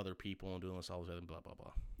something with other people and doing this all the time, blah, blah,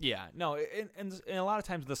 blah. Yeah, no, and a lot of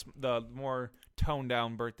times the more toned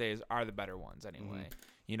down birthdays are the better ones anyway.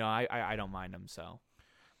 Mm-hmm. I don't mind them, so.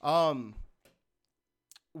 I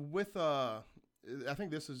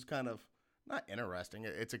think this is kind of not interesting.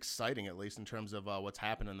 It's exciting, at least in terms of what's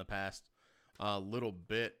happened in the past little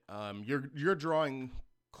bit. You're drawing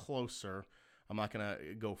closer. I'm not gonna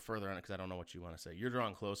go further on it because I don't know what you want to say. You're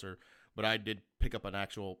drawing closer, but I did pick up an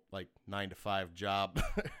actual 9-to-5 job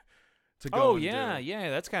to go. Oh yeah,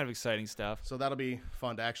 that's kind of exciting stuff. So that'll be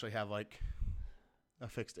fun to actually have a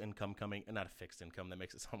fixed income coming, and not a fixed income. That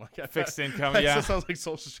makes it sound like fixed income. Yeah, it sounds like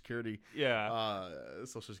Social Security. Yeah,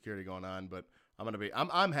 Social Security going on, but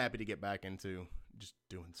I'm happy to get back into just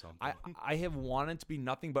doing something. I have wanted to be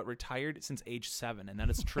nothing but retired since age 7, and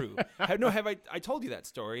that is true. Have I told you that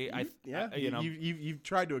story? You've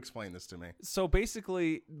tried to explain this to me. So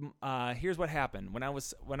basically, here's what happened. When I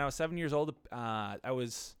was 7 years old, I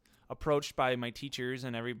was approached by my teachers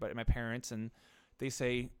and everybody, my parents, and they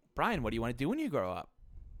say, "Brian, what do you want to do when you grow up?"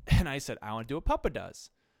 And I said, "I want to do what Papa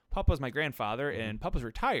does." Papa's my grandfather, and Papa's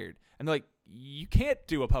retired. And they're like, "You can't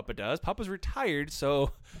do what Papa does. Papa's retired,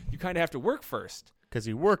 so you kind of have to work first." Because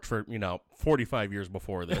he worked for 45 years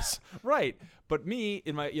before this. Right. But me,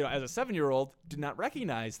 in my as a 7-year-old, did not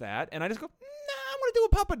recognize that, and I just go, "Nah, I want to do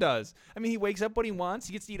what Papa does." I mean, he wakes up when he wants.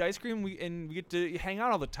 He gets to eat ice cream, and we get to hang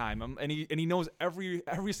out all the time. And he knows every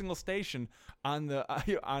single station on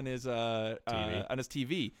his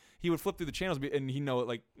TV. He would flip through the channels, and he know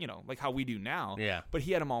like how we do now. Yeah. But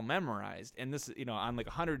he had them all memorized, and this on like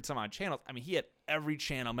 100 some odd channels. I mean, he had every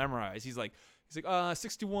channel memorized. He's like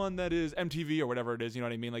 61, that is MTV or whatever it is. You know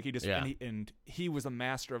what I mean? Like he just and he was a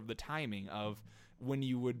master of the timing of when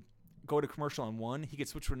you would go to commercial on one, he could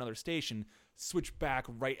switch to another station, switch back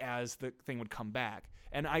right as the thing would come back.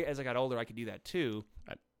 And as I got older, I could do that too.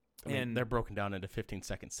 I mean, they're broken down into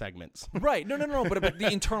 15-second segments. Right. No. But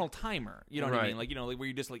the internal timer, you know what I mean? Like, where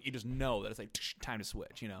you just know that it's like time to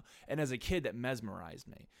switch, And as a kid, that mesmerized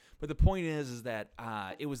me. But the point is that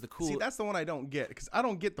it was the cool. See, that's the one I don't get, because I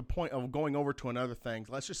don't get the point of going over to another thing.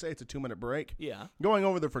 Let's just say it's a 2-minute break. Yeah. Going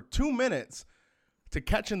over there for 2 minutes to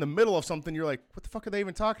catch in the middle of something, you're like, what the fuck are they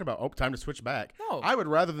even talking about? Oh, time to switch back. No. I would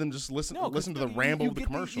rather than just listen to the ramble of the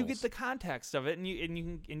commercials. You get the context of it, and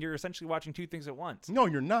you're essentially watching two things at once. No,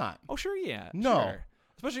 you're not. Oh, sure, yeah. No. Sure.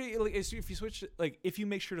 Especially if you switch, if you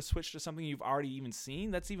make sure to switch to something you've already even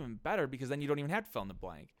seen, that's even better, because then you don't even have to fill in the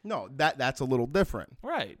blank. No, that's a little different.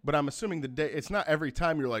 Right. But I'm assuming it's not every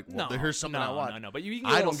time you're like, well, here's something I want. No. But you can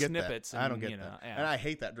get little snippets. I don't get that. Yeah. And I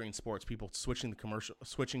hate that during sports, people switching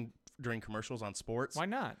during commercials on sports. Why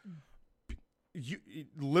not?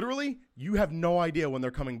 You have no idea when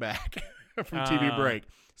they're coming back from TV break,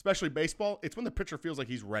 especially baseball. It's when the pitcher feels like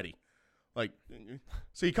he's ready. Like,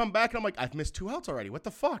 so you come back and I'm like, I've missed 2 outs already. What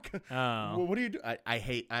the fuck? Oh. What do you do?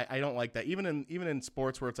 I don't like that. Even in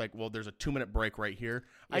sports where it's like, well, there's a 2-minute break right here.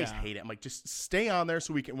 I just hate it. I'm like, just stay on there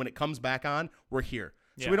so we can, when it comes back on, we're here.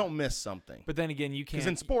 So we don't miss something. But then again, you can't. Because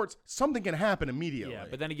in sports, something can happen immediately. Yeah,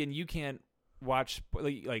 but then again, you can't watch,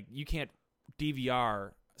 like you can't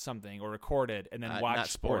DVR something or record it and then watch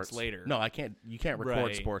sports later. No, I can't. You can't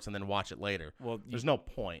record sports and then watch it later. Well, there's no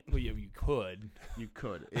point. Well, you could. You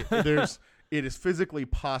could. It is physically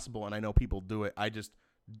possible, and I know people do it. I just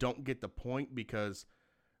don't get the point, because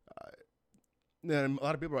then a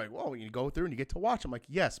lot of people are like, well, you go through and you get to watch. I'm like,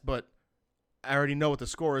 yes, but I already know what the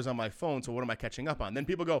score is on my phone, so what am I catching up on? Then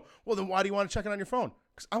people go, well, then why do you want to check it on your phone?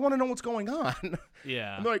 Because I want to know what's going on.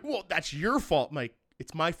 Yeah. And they're like, well, that's your fault. I'm like,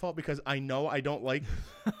 it's my fault because I know I don't like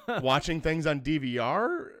watching things on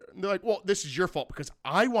DVR. And they're like, well, this is your fault because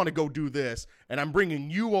I want to go do this, and I'm bringing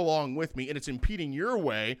you along with me, and it's impeding your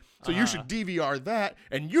way, so you should DVR that,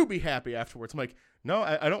 and you be happy afterwards. I'm like, no,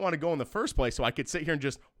 I don't want to go in the first place, so I could sit here and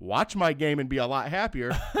just watch my game and be a lot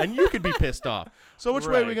happier, and you could be pissed off. So which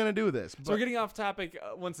way are we going to do this? So we're getting off topic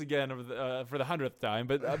once again for the 100th time,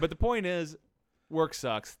 but the point is, work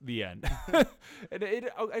sucks. The end.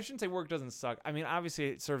 I shouldn't say work doesn't suck. I mean, obviously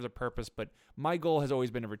it serves a purpose, but my goal has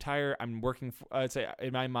always been to retire. I'm working. I'd say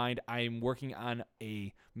in my mind, I'm working on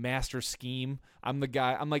a master scheme. I'm the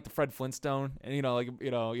guy. I'm like the Fred Flintstone, and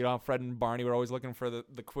Fred and Barney were always looking for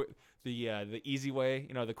the easy way.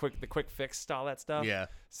 The quick fix, all that stuff. Yeah.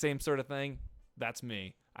 Same sort of thing. That's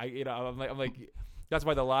me. I'm like. That's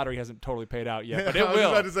why the lottery hasn't totally paid out yet, but it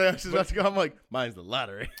will. I was about to go. I'm like, mine's the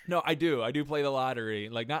lottery. No, I do. I do play the lottery,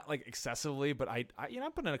 like not like excessively, but I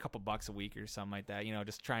put in a couple bucks a week or something like that.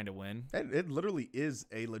 Just trying to win. It literally is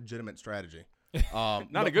a legitimate strategy.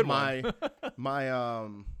 Not a good my, one.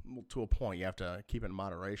 well, to a point, you have to keep it in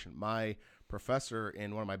moderation. My professor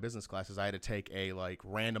in one of my business classes, I had to take a like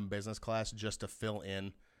random business class just to fill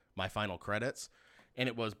in my final credits. And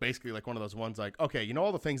it was basically like one of those ones like, okay, you know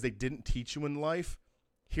all the things they didn't teach you in life?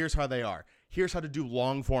 Here's how they are. Here's how to do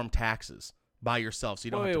long form taxes by yourself so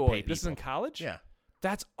you don't have to pay people. This is in college? Yeah.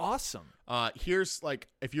 That's awesome. Here's like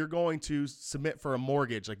if you're going to submit for a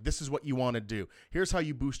mortgage, like this is what you want to do. Here's how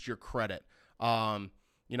you boost your credit.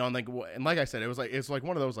 You know, and like I said, it's like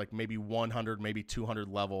one of those like maybe 100, maybe 200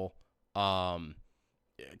 level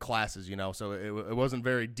classes. You know, so it wasn't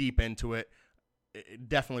very deep into it. It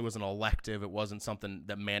definitely was an elective. It wasn't something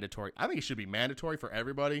that mandatory. I think it should be mandatory for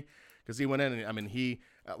everybody because he went in and I mean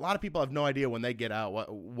a lot of people have no idea when they get out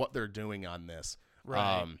what they're doing on this.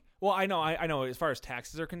 Right. Well, I know. As far as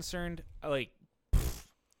taxes are concerned, like.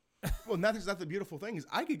 Well, that's the beautiful thing is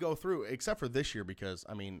I could go through, except for this year because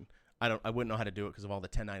I mean I wouldn't know how to do it because of all the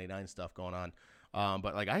 1099 stuff going on.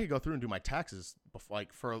 But like I could go through and do my taxes before,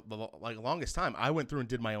 like for the longest time. I went through and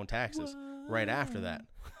did my own taxes right after that.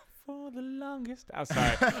 For the longest. I'm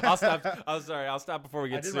sorry. I'll stop. I'm sorry. I'll stop before we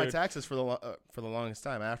get sued. I did my taxes for the longest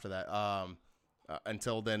time after that.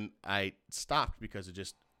 Until then, I stopped because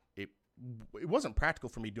it wasn't practical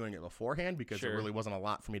for me doing it beforehand because there really wasn't a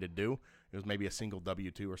lot for me to do. It was maybe a single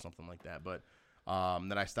W-2 or something like that. But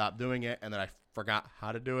then I stopped doing it, and then I forgot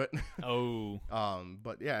how to do it. Oh.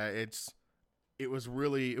 But yeah, it was a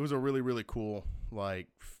really really cool like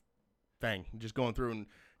thing. Just going through and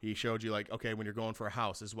he showed you like, okay, when you're going for a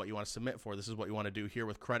house, this is what you want to submit for. This is what you want to do here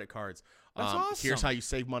with credit cards. That's awesome. Here's how you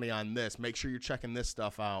save money on this. Make sure you're checking this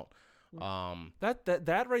stuff out.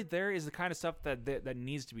 That right there is the kind of stuff that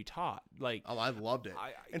needs to be taught. Like, oh, I loved it.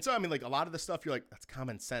 And so I mean, like a lot of the stuff you're like, that's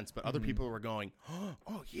common sense, but other people were going,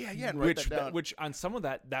 oh yeah, and write that down. Which on some of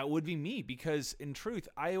that would be me because in truth,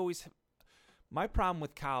 my problem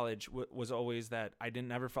with college was always that I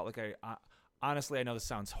never felt like honestly, I know this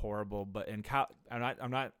sounds horrible, but I'm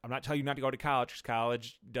not telling you not to go to college because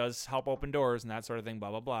college does help open doors and that sort of thing.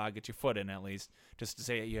 Blah blah blah. Get your foot in at least, just to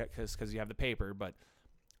say because you have the paper. But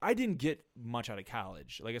I didn't get much out of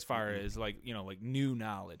college, like as far as like like new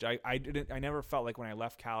knowledge. I never felt like when I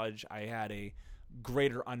left college I had a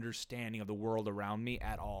greater understanding of the world around me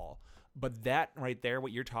at all. But that right there,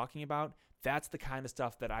 what you're talking about, that's the kind of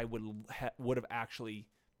stuff that I would have actually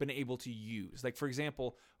been able to use. Like for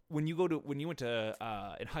example. When you went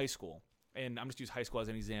to in high school, and I'm just use high school as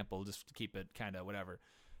an example, just to keep it kind of whatever,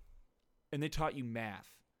 and they taught you math.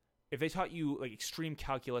 If they taught you like extreme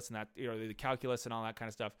calculus and that, the calculus and all that kind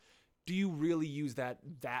of stuff, do you really use that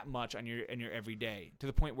much in your everyday to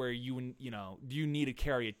the point where do you need to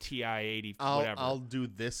carry a TI-80 whatever? I'll do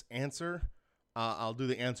this answer. I'll do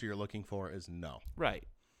the answer you're looking for is no. Right.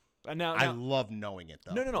 Now, I love knowing it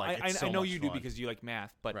though. No. Like, I know you do because you like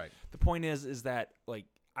math, but the point is that like.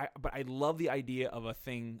 But I love the idea of a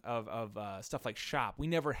thing of stuff like shop. We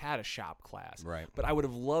never had a shop class. Right. But I would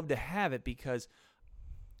have loved to have it because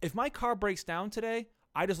if my car breaks down today,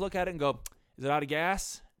 I just look at it and go, is it out of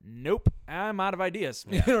gas? Nope. I'm out of ideas.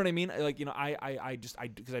 Yeah. You know what I mean? Like, I just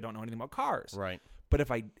because I don't know anything about cars. Right. But if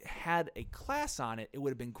I had a class on it, it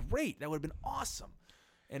would have been great. That would have been awesome.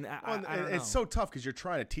 And I don't know. It's so tough because you're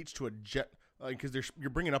trying to teach to because you're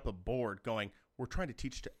bringing up a board going, we're trying to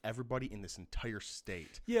teach to everybody in this entire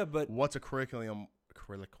state. Yeah, but what's a curriculum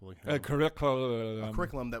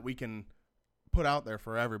that we can put out there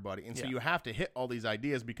for everybody? And so you have to hit all these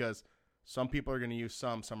ideas because some people are going to use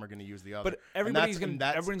some are going to use the other. But everyone's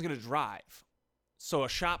going to drive. So a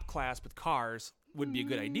shop class with cars would be a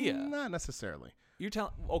good idea. Not necessarily. You're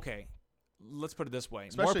telling okay. Let's put it this way: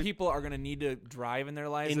 more people are going to need to drive in their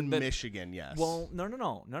lives. In Michigan, yes. Well,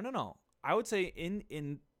 no. I would say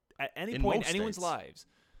at any point in anyone's lives,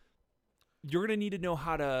 you're going to need to know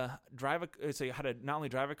how to drive how to not only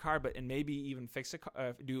drive a car, but and maybe even fix a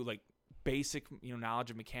car, do like basic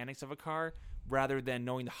knowledge of mechanics of a car, rather than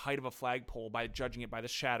knowing the height of a flagpole by judging it by the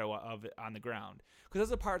shadow of it on the ground. Because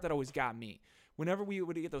that's the part that always got me. Whenever we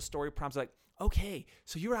would get those story prompts, like, okay,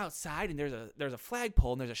 so you're outside and there's a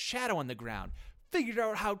flagpole and there's a shadow on the ground. Figured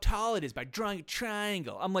out how tall it is by drawing a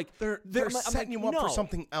triangle. I'm like, they're setting you up for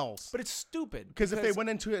something else. But it's stupid. Because if they went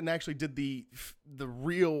into it and actually did the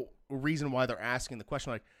real reason why they're asking the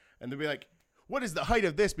question, like, and they'd be like, what is the height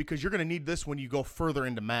of this? Because you're going to need this when you go further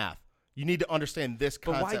into math. You need to understand this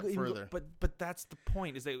concept further. But that's the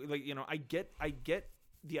point. Is that like I get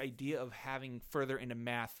the idea of having further into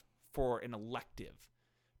math for an elective,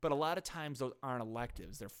 but a lot of times those aren't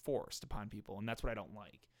electives. They're forced upon people, and that's what I don't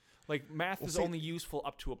like. Like math is only useful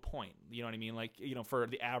up to a point. You know what I mean? Like for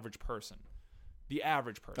the average person. The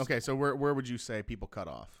average person. Okay, so where would you say people cut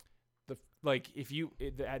off? Like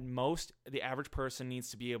at most, the average person needs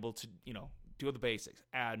to be able to, do the basics,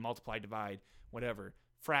 add, multiply, divide, whatever.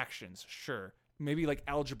 Fractions, sure. Maybe like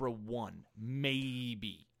algebra 1,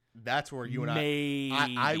 maybe. That's where you and maybe.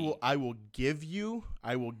 I will give you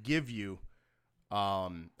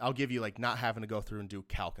I'll give you like not having to go through and do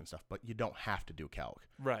calc and stuff, but you don't have to do calc.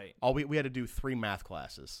 Right. We had to do 3 math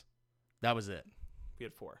classes. That was it. We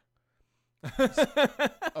had 4.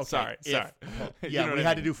 Okay. Sorry. Yeah, we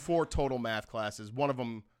had to do 4 total math classes. One of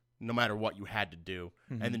them, no matter what, you had to do,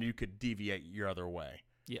 and then you could deviate your other way.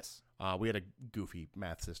 Yes. We had a goofy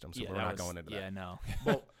math system, so we're not going into that. Yeah, no.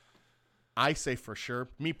 Well, I say for sure,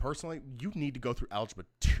 me personally, you need to go through Algebra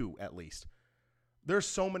 2 at least. There's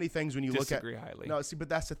so many things when you Disagree look at. highly. No, see, but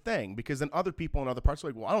that's the thing, because then other people in other parts are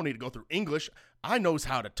like, well, I don't need to go through English. I knows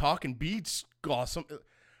how to talk and be awesome.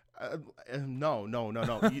 No.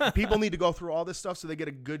 People need to go through all this stuff so they get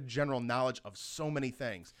a good general knowledge of so many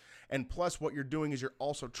things. And plus, what you're doing is you're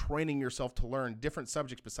also training yourself to learn different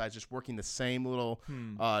subjects besides just working the same little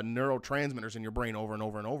neurotransmitters in your brain over and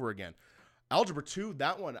over and over again. Algebra 2,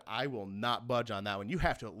 that one, I will not budge on that one. You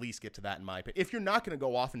have to at least get to that, in my opinion. If you're not going to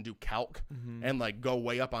go off and do calc and like go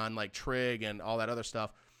way up on like trig and all that other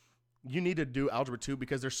stuff, you need to do Algebra 2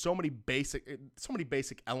 because there's so many basic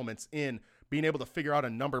elements in being able to figure out a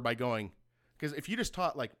number by going. Because if you just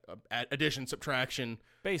taught like addition, subtraction,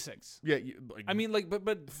 basics. Yeah, I mean, like,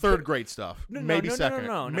 but third grade stuff, maybe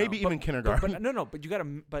second, maybe even kindergarten. But you got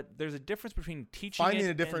to. But there's a difference between teaching finding it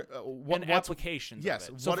a different and applications. Yes.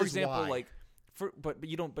 Of it. So, what for is example, why? like. But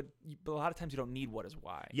you don't. But a lot of times you don't need what is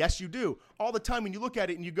why. Yes, you do. All the time when you look at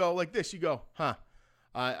it and you go like this, you go, huh?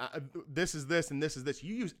 This is this and this is this.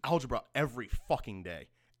 You use algebra every fucking day.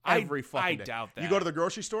 Every fucking day. I doubt that. You go to the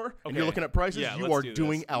grocery store and you're looking at prices. Yeah, you are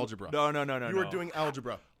doing algebra. No. You are doing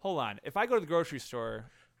algebra. Hold on. If I go to the grocery store,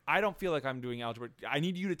 I don't feel like I'm doing algebra. I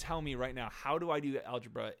need you to tell me right now, how do I do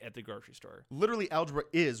algebra at the grocery store? Literally, algebra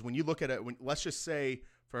is when you look at it. Let's just say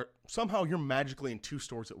for somehow you're magically in 2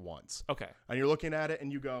 stores at once. Okay. And you're looking at it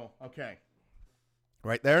and you go, okay,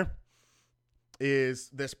 right there is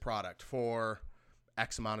this product for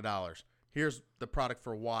X amount of dollars. Here's the product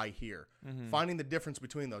for Y here. Finding the difference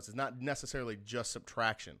between those is not necessarily just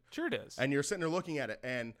subtraction. Sure it is. And you're sitting there looking at it,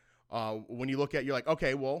 and when you look at it, you're like,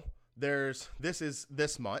 okay, well, this is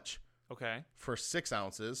this much. Okay. For 6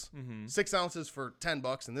 ounces. 6 ounces for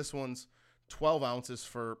 $10, and this one's 12 ounces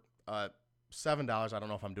for $7. I don't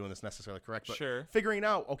know if I'm doing this necessarily correct, but sure. Figuring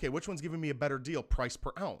out, okay, which one's giving me a better deal, price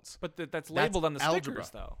per ounce. But that's labeled on the algebra. stickers,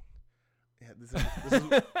 though. Yeah, this is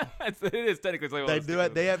It is technically labeled. They do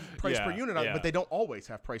it. They have price per unit, but they don't always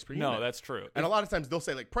have price per unit. No, that's true. And a lot of times they'll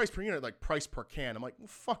say like price per unit, like price per can. I'm like, well,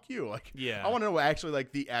 fuck you. Like, yeah. I want to know actually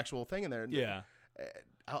like the actual thing in there. Yeah.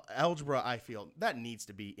 Algebra, I feel that needs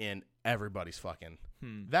to be in everybody's fucking.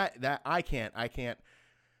 That I can't.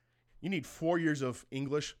 You need 4 years of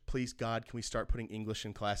English. Please, God, can we start putting English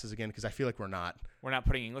in classes again? Because I feel like we're not. We're not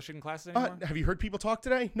putting English in classes anymore? Have you heard people talk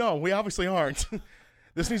today? No, we obviously aren't.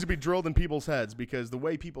 This needs to be drilled in people's heads because the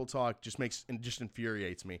way people talk just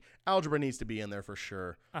infuriates me. Algebra needs to be in there for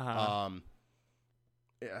sure. Yeah,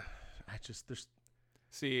 there's.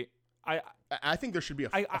 See, I think there should be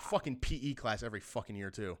a fucking PE class every fucking year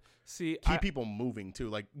too. See, keep people moving too.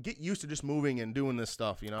 Like, get used to just moving and doing this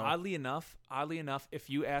stuff. You know. Oddly enough, if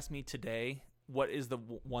you asked me today, what is the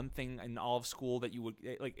one thing in all of school that you would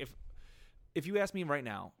like if you asked me right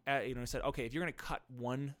now, I said, okay, if you're gonna cut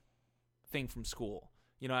one thing from school,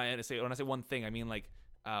 and when I say one thing, I mean like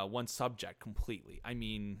one subject completely. I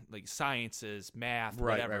mean like sciences, math,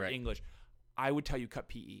 whatever, English. I would tell you cut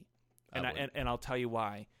PE, and I'll tell you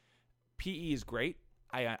why. PE is great.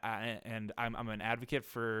 I'm an advocate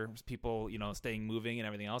for people, staying moving and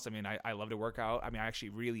everything else. I mean, I love to work out. I mean, I actually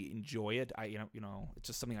really enjoy it. It's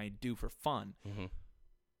just something I do for fun.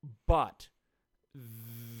 But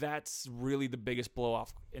that's really the biggest blow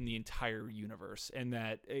off in the entire universe. And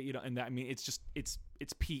that, I mean, it's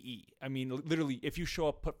PE. I mean, literally, if you show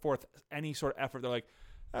up, put forth any sort of effort, they're like,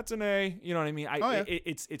 that's an A. You know what I mean?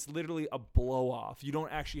 It's literally a blow off. You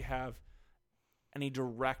don't actually have any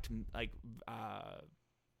direct like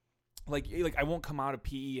I won't come out of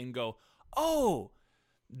PE and go, oh,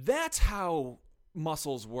 that's how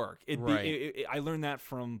muscles work. I learned that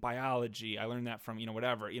from biology. I learned that from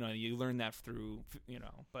whatever. You learn that through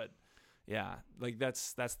But yeah, like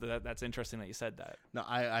that's interesting that you said that. No,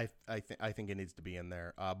 I think it needs to be in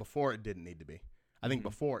there. Before it didn't need to be. I think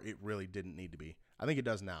before it really didn't need to be. I think it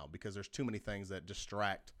does now because there's too many things that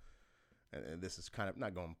distract. And this is kind of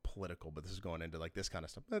not going political, but this is going into like this kind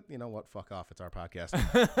of stuff. But you know what? Fuck off. It's our podcast.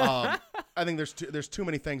 I think there's too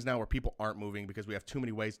many things now where people aren't moving because we have too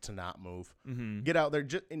many ways to not move. Get out there.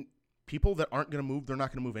 people that aren't going to move, they're not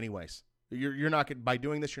going to move anyways. You're not gonna, by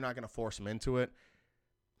doing this, you're not going to force them into it.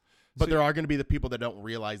 But there are going to be the people that don't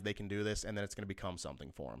realize they can do this, and then it's going to become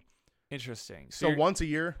something for them. Interesting. So once a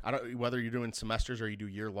year, I don't whether you're doing semesters or you do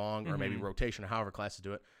year long or maybe Mhm. rotation or however classes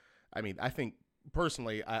do it. I mean, I think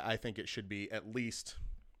personally, I think it should be at least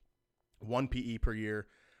 1 PE per year,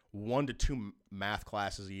 1 to 2 math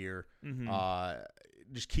classes a year. Mhm.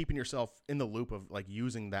 Just keeping yourself in the loop of like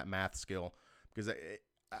using that math skill because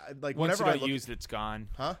like once whenever you I don't look, use it, it's gone.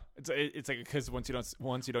 huh? It's like because once you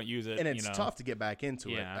don't use it, And it's you know, tough to get back into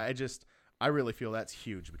Yeah. it. I really feel that's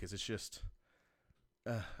huge because it's just,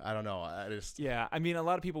 I don't know. I just, Yeah, I mean, a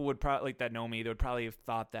lot of people would probably like that know me. They would probably have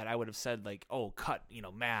thought that I would have said like, "Oh, cut,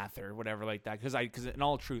 math or whatever like that." Because in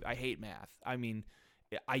all truth, I hate math. I mean,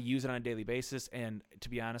 I use it on a daily basis, and to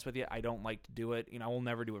be honest with you, I don't like to do it. I will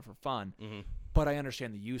never do it for fun. mhm. But I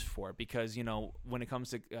understand the use for it because when it comes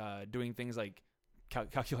to doing things like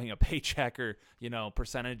calculating a paycheck or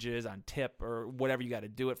percentages on tip or whatever you got to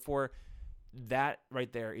do it for, that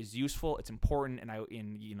right there is useful. It's important,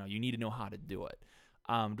 and you need to know how to do it.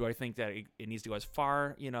 Do I think that it needs to go as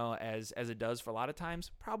far, as it does for a lot of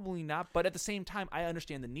times? Probably not. But at the same time, I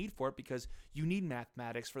understand the need for it because you need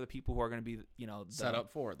mathematics for the people who are going to be, Set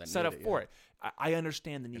up for it. set up for it. I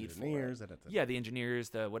understand the need for Engineers, it. that- Yeah, the engineers,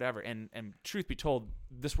 the whatever. And truth be told,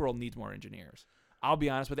 this world needs more engineers. I'll be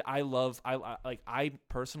honest with you. I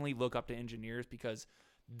personally look up to engineers because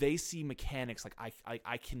they see mechanics like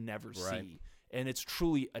I can never Right. see. And it's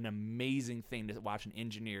truly an amazing thing to watch an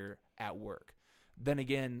engineer at work. Then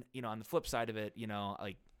again, on the flip side of it,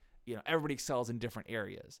 everybody excels in different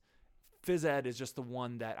areas. Phys ed is just the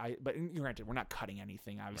one that but granted, we're not cutting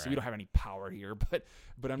anything. Obviously, we Right. don't have any power here, but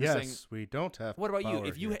I'm just saying. Yes, we don't have. What about you?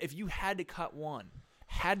 power here. If you had to cut one,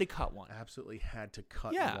 Absolutely had to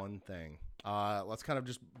cut Yeah. one thing. Let's kind of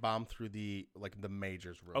just bomb through the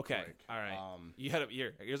majors real okay, quick. all right. You had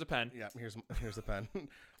here's a pen. Yeah, here's the pen.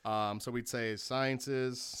 So we'd say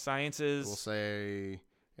sciences. Sciences, We'll say,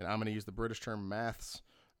 and I'm going to use the British term maths.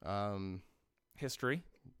 history,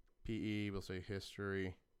 PE. We'll say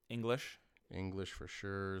history, English, English for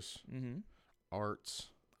sure. Arts.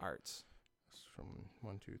 arts. From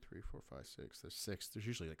 1, 2, 3, 4, 5, 6. There's 6. There's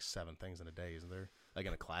usually like 7 things in a day, isn't there? Like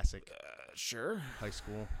in a classic Sure.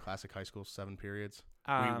 classic high school, 7 periods.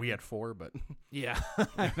 Um, We had 4, but Yeah,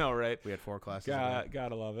 I know, right? we had 4 classes. a day.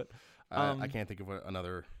 Gotta love it. I can't think of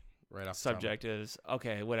another right off the top. Subject is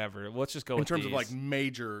okay. Whatever. Let's just go In with terms of these. like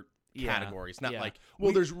major Yeah, categories, not yeah. like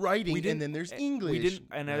there's writing we and didn't- then there's We English. didn't,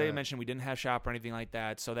 and as I mentioned, we didn't have shop or anything like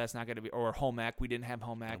that, so that's not going to be or home ec. We didn't have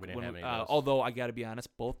home ec. we didn't have any of those. Although I got to be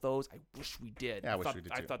honest, both those I wish we did. Yeah, I wish we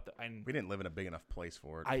did I too. thought We didn't live in a big enough place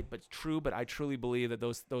for it. but I truly believe that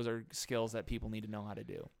those are skills that people need to know how to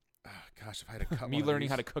do. Gosh, if I had to cut Me learning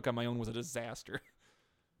how to cook on my own was a disaster.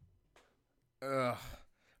 If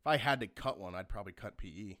I had to cut one, I'd probably cut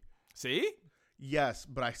PE. See, Yes,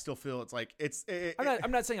 but I still feel it's like I'm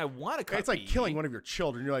not saying I want to cut. it's like PE. killing one of your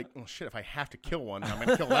children. You're like, oh shit, if I have to kill one, I'm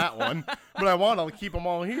gonna kill that one. But I want to keep them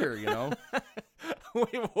all here, you know.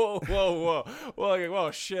 Wait,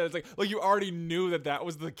 whoa, shit! It's like you already knew that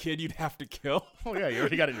was the kid you'd have to kill. Oh yeah, you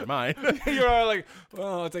already got it in your mind. You're all like,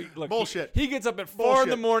 well, it's like, look, Bullshit. He gets up at 4 in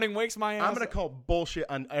the Bullshit. morning, wakes my ass. I'm gonna call bullshit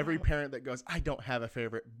on every parent that goes, I don't have a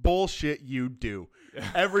favorite. Bullshit, you do.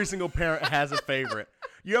 Every single parent has a favorite.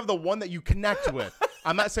 You have the one that you connect with.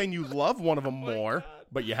 I'm not saying you love one of them more,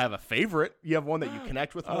 but you have a favorite. You have one that you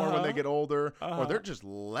connect with more when they get older, or they're just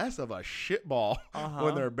less of a shitball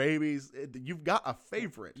when they're babies. You've got a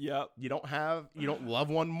favorite. Yep. You don't love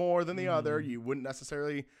one more than the other. You wouldn't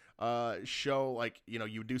necessarily show like,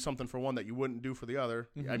 you do something for one that you wouldn't do for the other.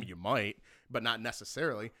 I mean, you might, but not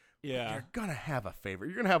necessarily. Yeah. You're gonna have a favorite.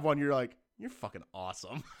 You're gonna have one. You're like, you're fucking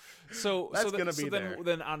awesome. So That's so gonna be then, there.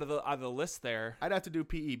 Then onto the list there. I'd have to do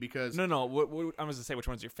PE because No. What I was gonna say, which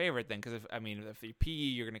one's your favorite then? Because if the PE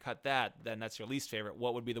you're gonna cut that, then that's your least favorite.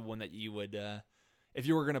 What would be the one that you would, if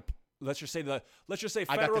you were gonna let's just say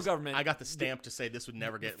federal government. I got the stamp to say this would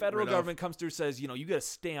never get the federal rid of. government comes through says you get a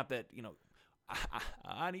stamp that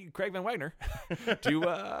I need Craig Van Wagner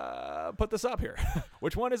to put this up here.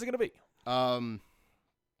 Which one is it gonna be?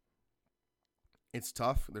 It's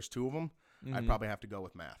tough. There's 2 of them. I'd probably have to go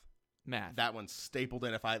with math. Math. That one's stapled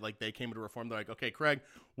in. If they came to reform, they're like, okay, Craig,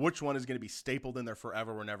 which one is going to be stapled in there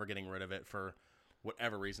forever? We're never getting rid of it for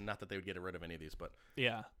whatever reason. Not that they would get rid of any of these, but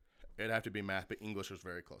Yeah. it'd have to be math. But English was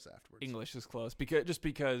very close afterwards. English is close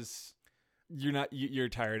because you're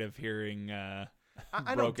tired of hearing. I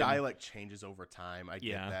know broken. dialect changes over time. I get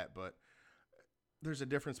Yeah. that, but there's a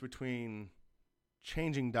difference between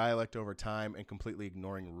changing dialect over time and completely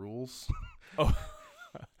ignoring rules. Oh.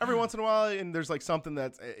 every once in a while, and there's like something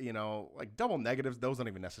that's like double negatives. Those don't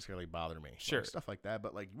even necessarily bother me. Sure, like, stuff like that.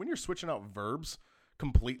 But like when you're switching out verbs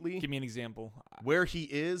completely, give me an example. Where he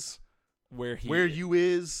is, where you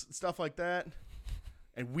is, stuff like that.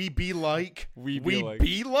 And we be like. We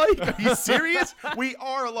be like? Are you serious? We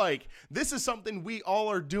are like. This is something we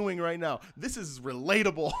all are doing right now. This is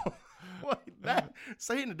relatable. Like that.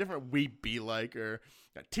 Say it in a different we be like or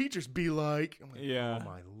teachers be like. I'm like, yeah. Oh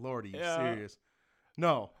my Lord, are you serious?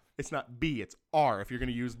 No, it's not B, it's R if you're going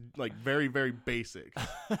to use like very, very basic.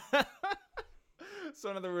 So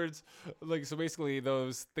in other words, like so basically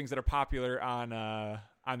those things that are popular on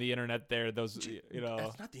the internet there, those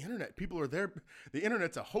That's not the internet. People are there. The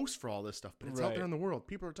internet's a host for all this stuff, but it's out there in the world.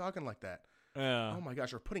 People are talking like that. Yeah. Oh my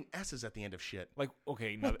gosh, we're putting S's at the end of shit. Like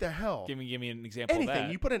okay, what the hell? Give me an example anything. of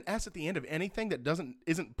that. You put an S at the end of anything that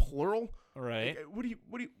isn't plural. Right. Like, what do you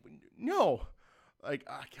no. Like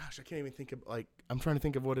gosh, I can't even think of like I'm trying to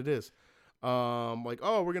think of what it is. Like,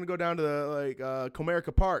 oh, we're gonna go down to the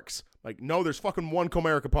Comerica Parks. Like, no, there's fucking one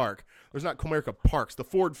Comerica Park. There's not Comerica Parks. The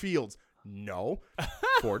Ford Fields. No,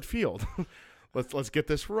 Ford Field. Let's get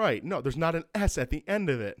this right. No, there's not an S at the end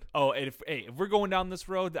of it. Oh, and if we're going down this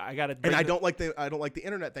road, I gotta. And I don't like the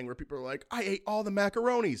internet thing where people are like, I ate all the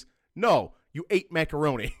macaronis. No, you ate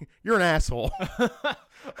macaroni. You're an asshole.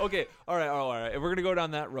 Okay, all right. If we're gonna go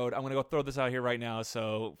down that road, I'm gonna go throw this out here right now.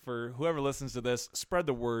 So for whoever listens to this, spread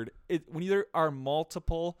the word. When there are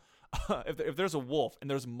multiple, if there's a wolf and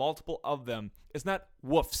there's multiple of them, it's not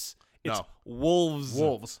woofs. It's wolves.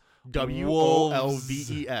 Wolves.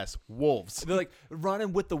 WOLVES. Wolves. They're like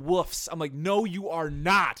running with the woofs. I'm like, no, you are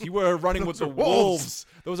not. You are running with the wolves.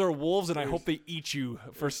 Those are wolves, and I hope they eat you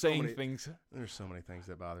for saying things. There's so many things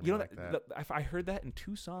that bother me like that. I heard that in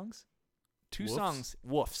two songs. Two Woofs? Songs.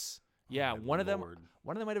 Woofs. Yeah, Oh, one of them Lord.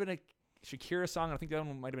 might have been a Shakira song. I think the other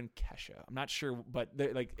one might have been Kesha. I'm not sure, but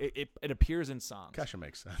like it appears in songs. Kesha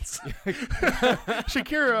makes sense.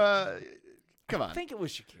 Shakira. Come on. I think it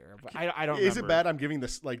was Shakira, but I don't. Is remember. it bad? I'm giving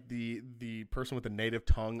this like the person with the native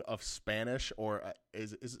tongue of Spanish, or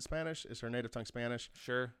is it Spanish? Is her native tongue Spanish?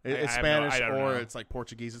 Sure, It's I Spanish, don't or know. it's like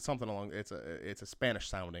Portuguese. It's something along. It's a Spanish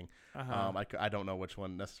sounding. Uh-huh. I don't know which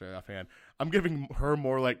one necessarily offhand. I'm giving her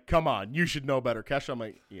more like, come on, you should know better. Kesha, I'm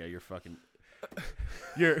like, yeah, you're fucking.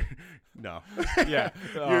 You're no. Yeah,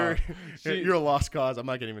 you're a lost cause. I'm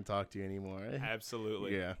not gonna even talk to you anymore.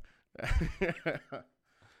 Absolutely. Yeah.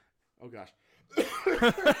 Oh gosh.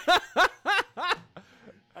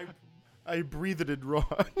 I breathed it wrong.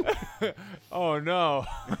 Oh no.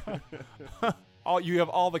 You have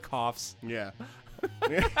all the coughs. Yeah.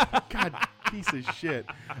 God, piece of shit.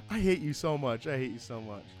 I hate you so much.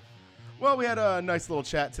 Well, we had a nice little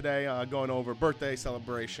chat today, going over birthday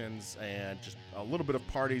celebrations and just a little bit of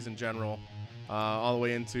parties in general, all the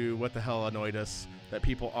way into what the hell annoyed us that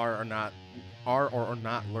people are or are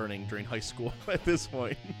not learning during high school at this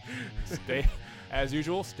point. As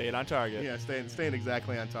usual, stayed on target. Yeah, staying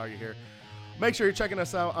exactly on target here. Make sure you're checking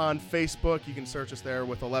us out on Facebook. You can search us there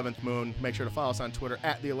with 11th Moon. Make sure to follow us on Twitter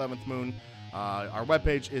at the 11th Moon. Our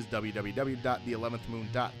webpage is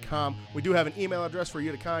www.the11thmoon.com. We do have an email address for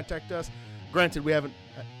you to contact us. Granted, we haven't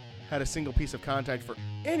had a single piece of contact for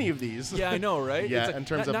any of these. Yeah, I know, right? Yeah, It's in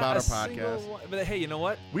terms not of about a our podcast. single one. But hey, you know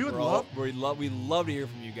what? We would we love to hear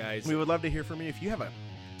from you guys. We would love to hear from you. If you have a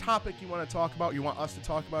topic you want to talk about, you want us to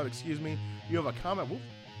talk about, you have a comment, we'll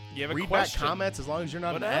you have a read question. back comments as long as you're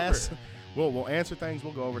not Whatever. an ass. We'll answer things.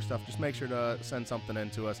 We'll go over stuff. Just make sure to send something in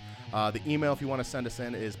to us. The email, if you want to send us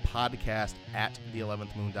in, is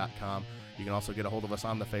podcast@the11thmoon.com. You can also get a hold of us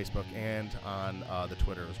on the Facebook and on the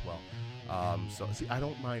Twitter as well. So, see, I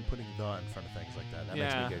don't mind putting the in front of things like that. That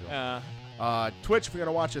makes me giggle. Twitch, if you're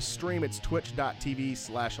going to watch us stream, it's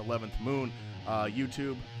twitch.tv/11thmoon.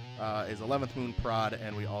 YouTube is 11th Moon Prod,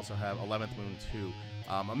 and we also have 11th Moon 2.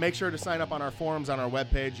 Make sure to sign up on our forums on our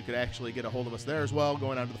webpage. You could actually get a hold of us there as well,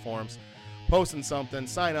 going onto the forums, posting something,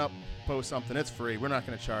 sign up, post something. It's free. We're not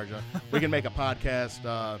going to charge you. We can make a podcast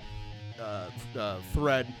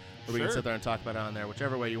thread where we can sit there and talk about it on there,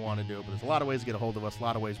 whichever way you want to do it. But there's a lot of ways to get a hold of us, a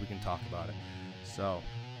lot of ways we can talk about it. So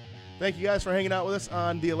thank you guys for hanging out with us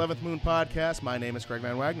on the 11th Moon Podcast. My name is Craig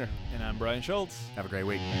Van Wagner. And I'm Brian Schultz. Have a great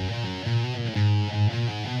week.